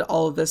I did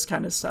all of this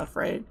kind of stuff,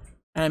 right,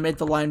 and I made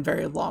the line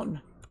very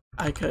long,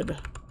 I could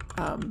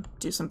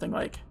do something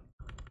like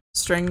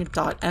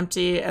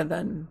string.empty and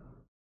then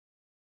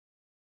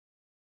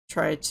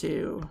try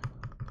to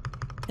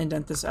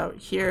indent this out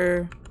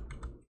here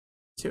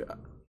to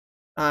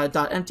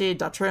 .empty,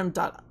 .trim,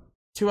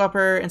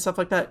 .toUpper, and stuff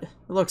like that. It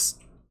looks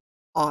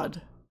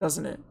odd,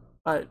 doesn't it?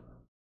 But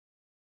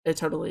it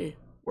totally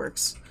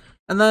works.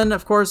 And then,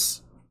 of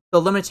course,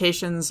 the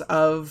limitations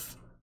of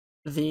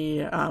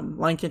the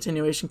line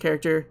continuation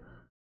character.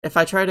 If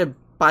I try to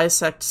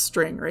bisect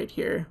string right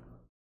here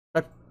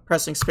by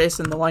pressing space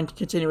in the line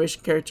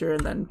continuation character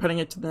and then putting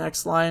it to the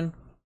next line,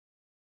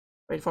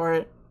 wait for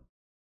it,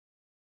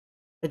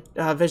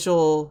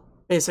 Visual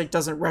Basic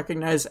doesn't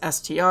recognize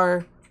str,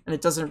 and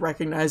it doesn't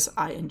recognize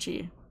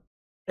ing.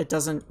 It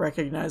doesn't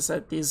recognize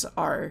that these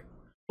are,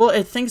 well,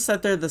 it thinks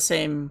that they're the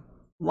same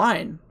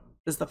line,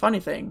 is the funny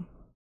thing.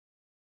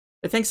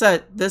 It thinks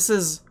that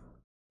this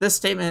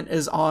statement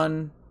is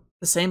on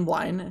the same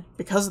line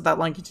because of that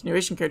line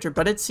continuation character,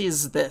 but it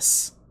sees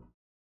this.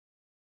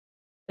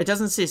 It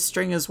doesn't see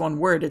string as one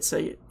word, it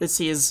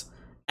sees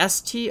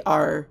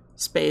str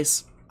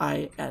space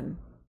ing.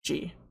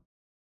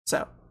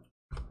 So,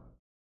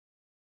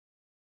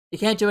 you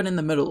can't do it in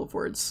the middle of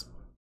words.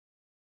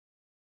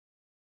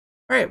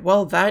 Alright,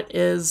 well that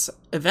is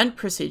event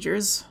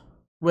procedures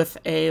with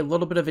a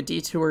little bit of a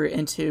detour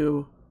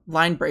into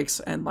line breaks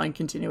and line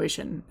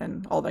continuation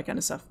and all that kind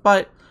of stuff.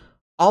 But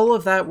all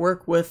of that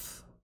work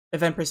with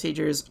event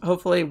procedures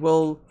hopefully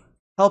will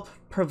help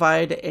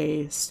provide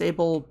a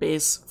stable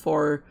base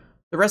for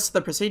the rest of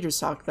the procedures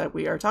talk that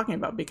we are talking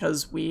about,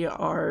 because we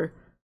are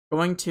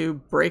going to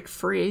break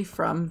free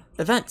from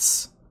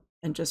events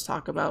and just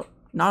talk about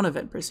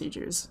non-event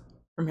procedures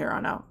from here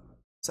on out.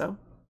 So,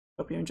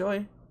 hope you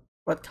enjoy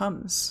what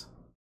comes.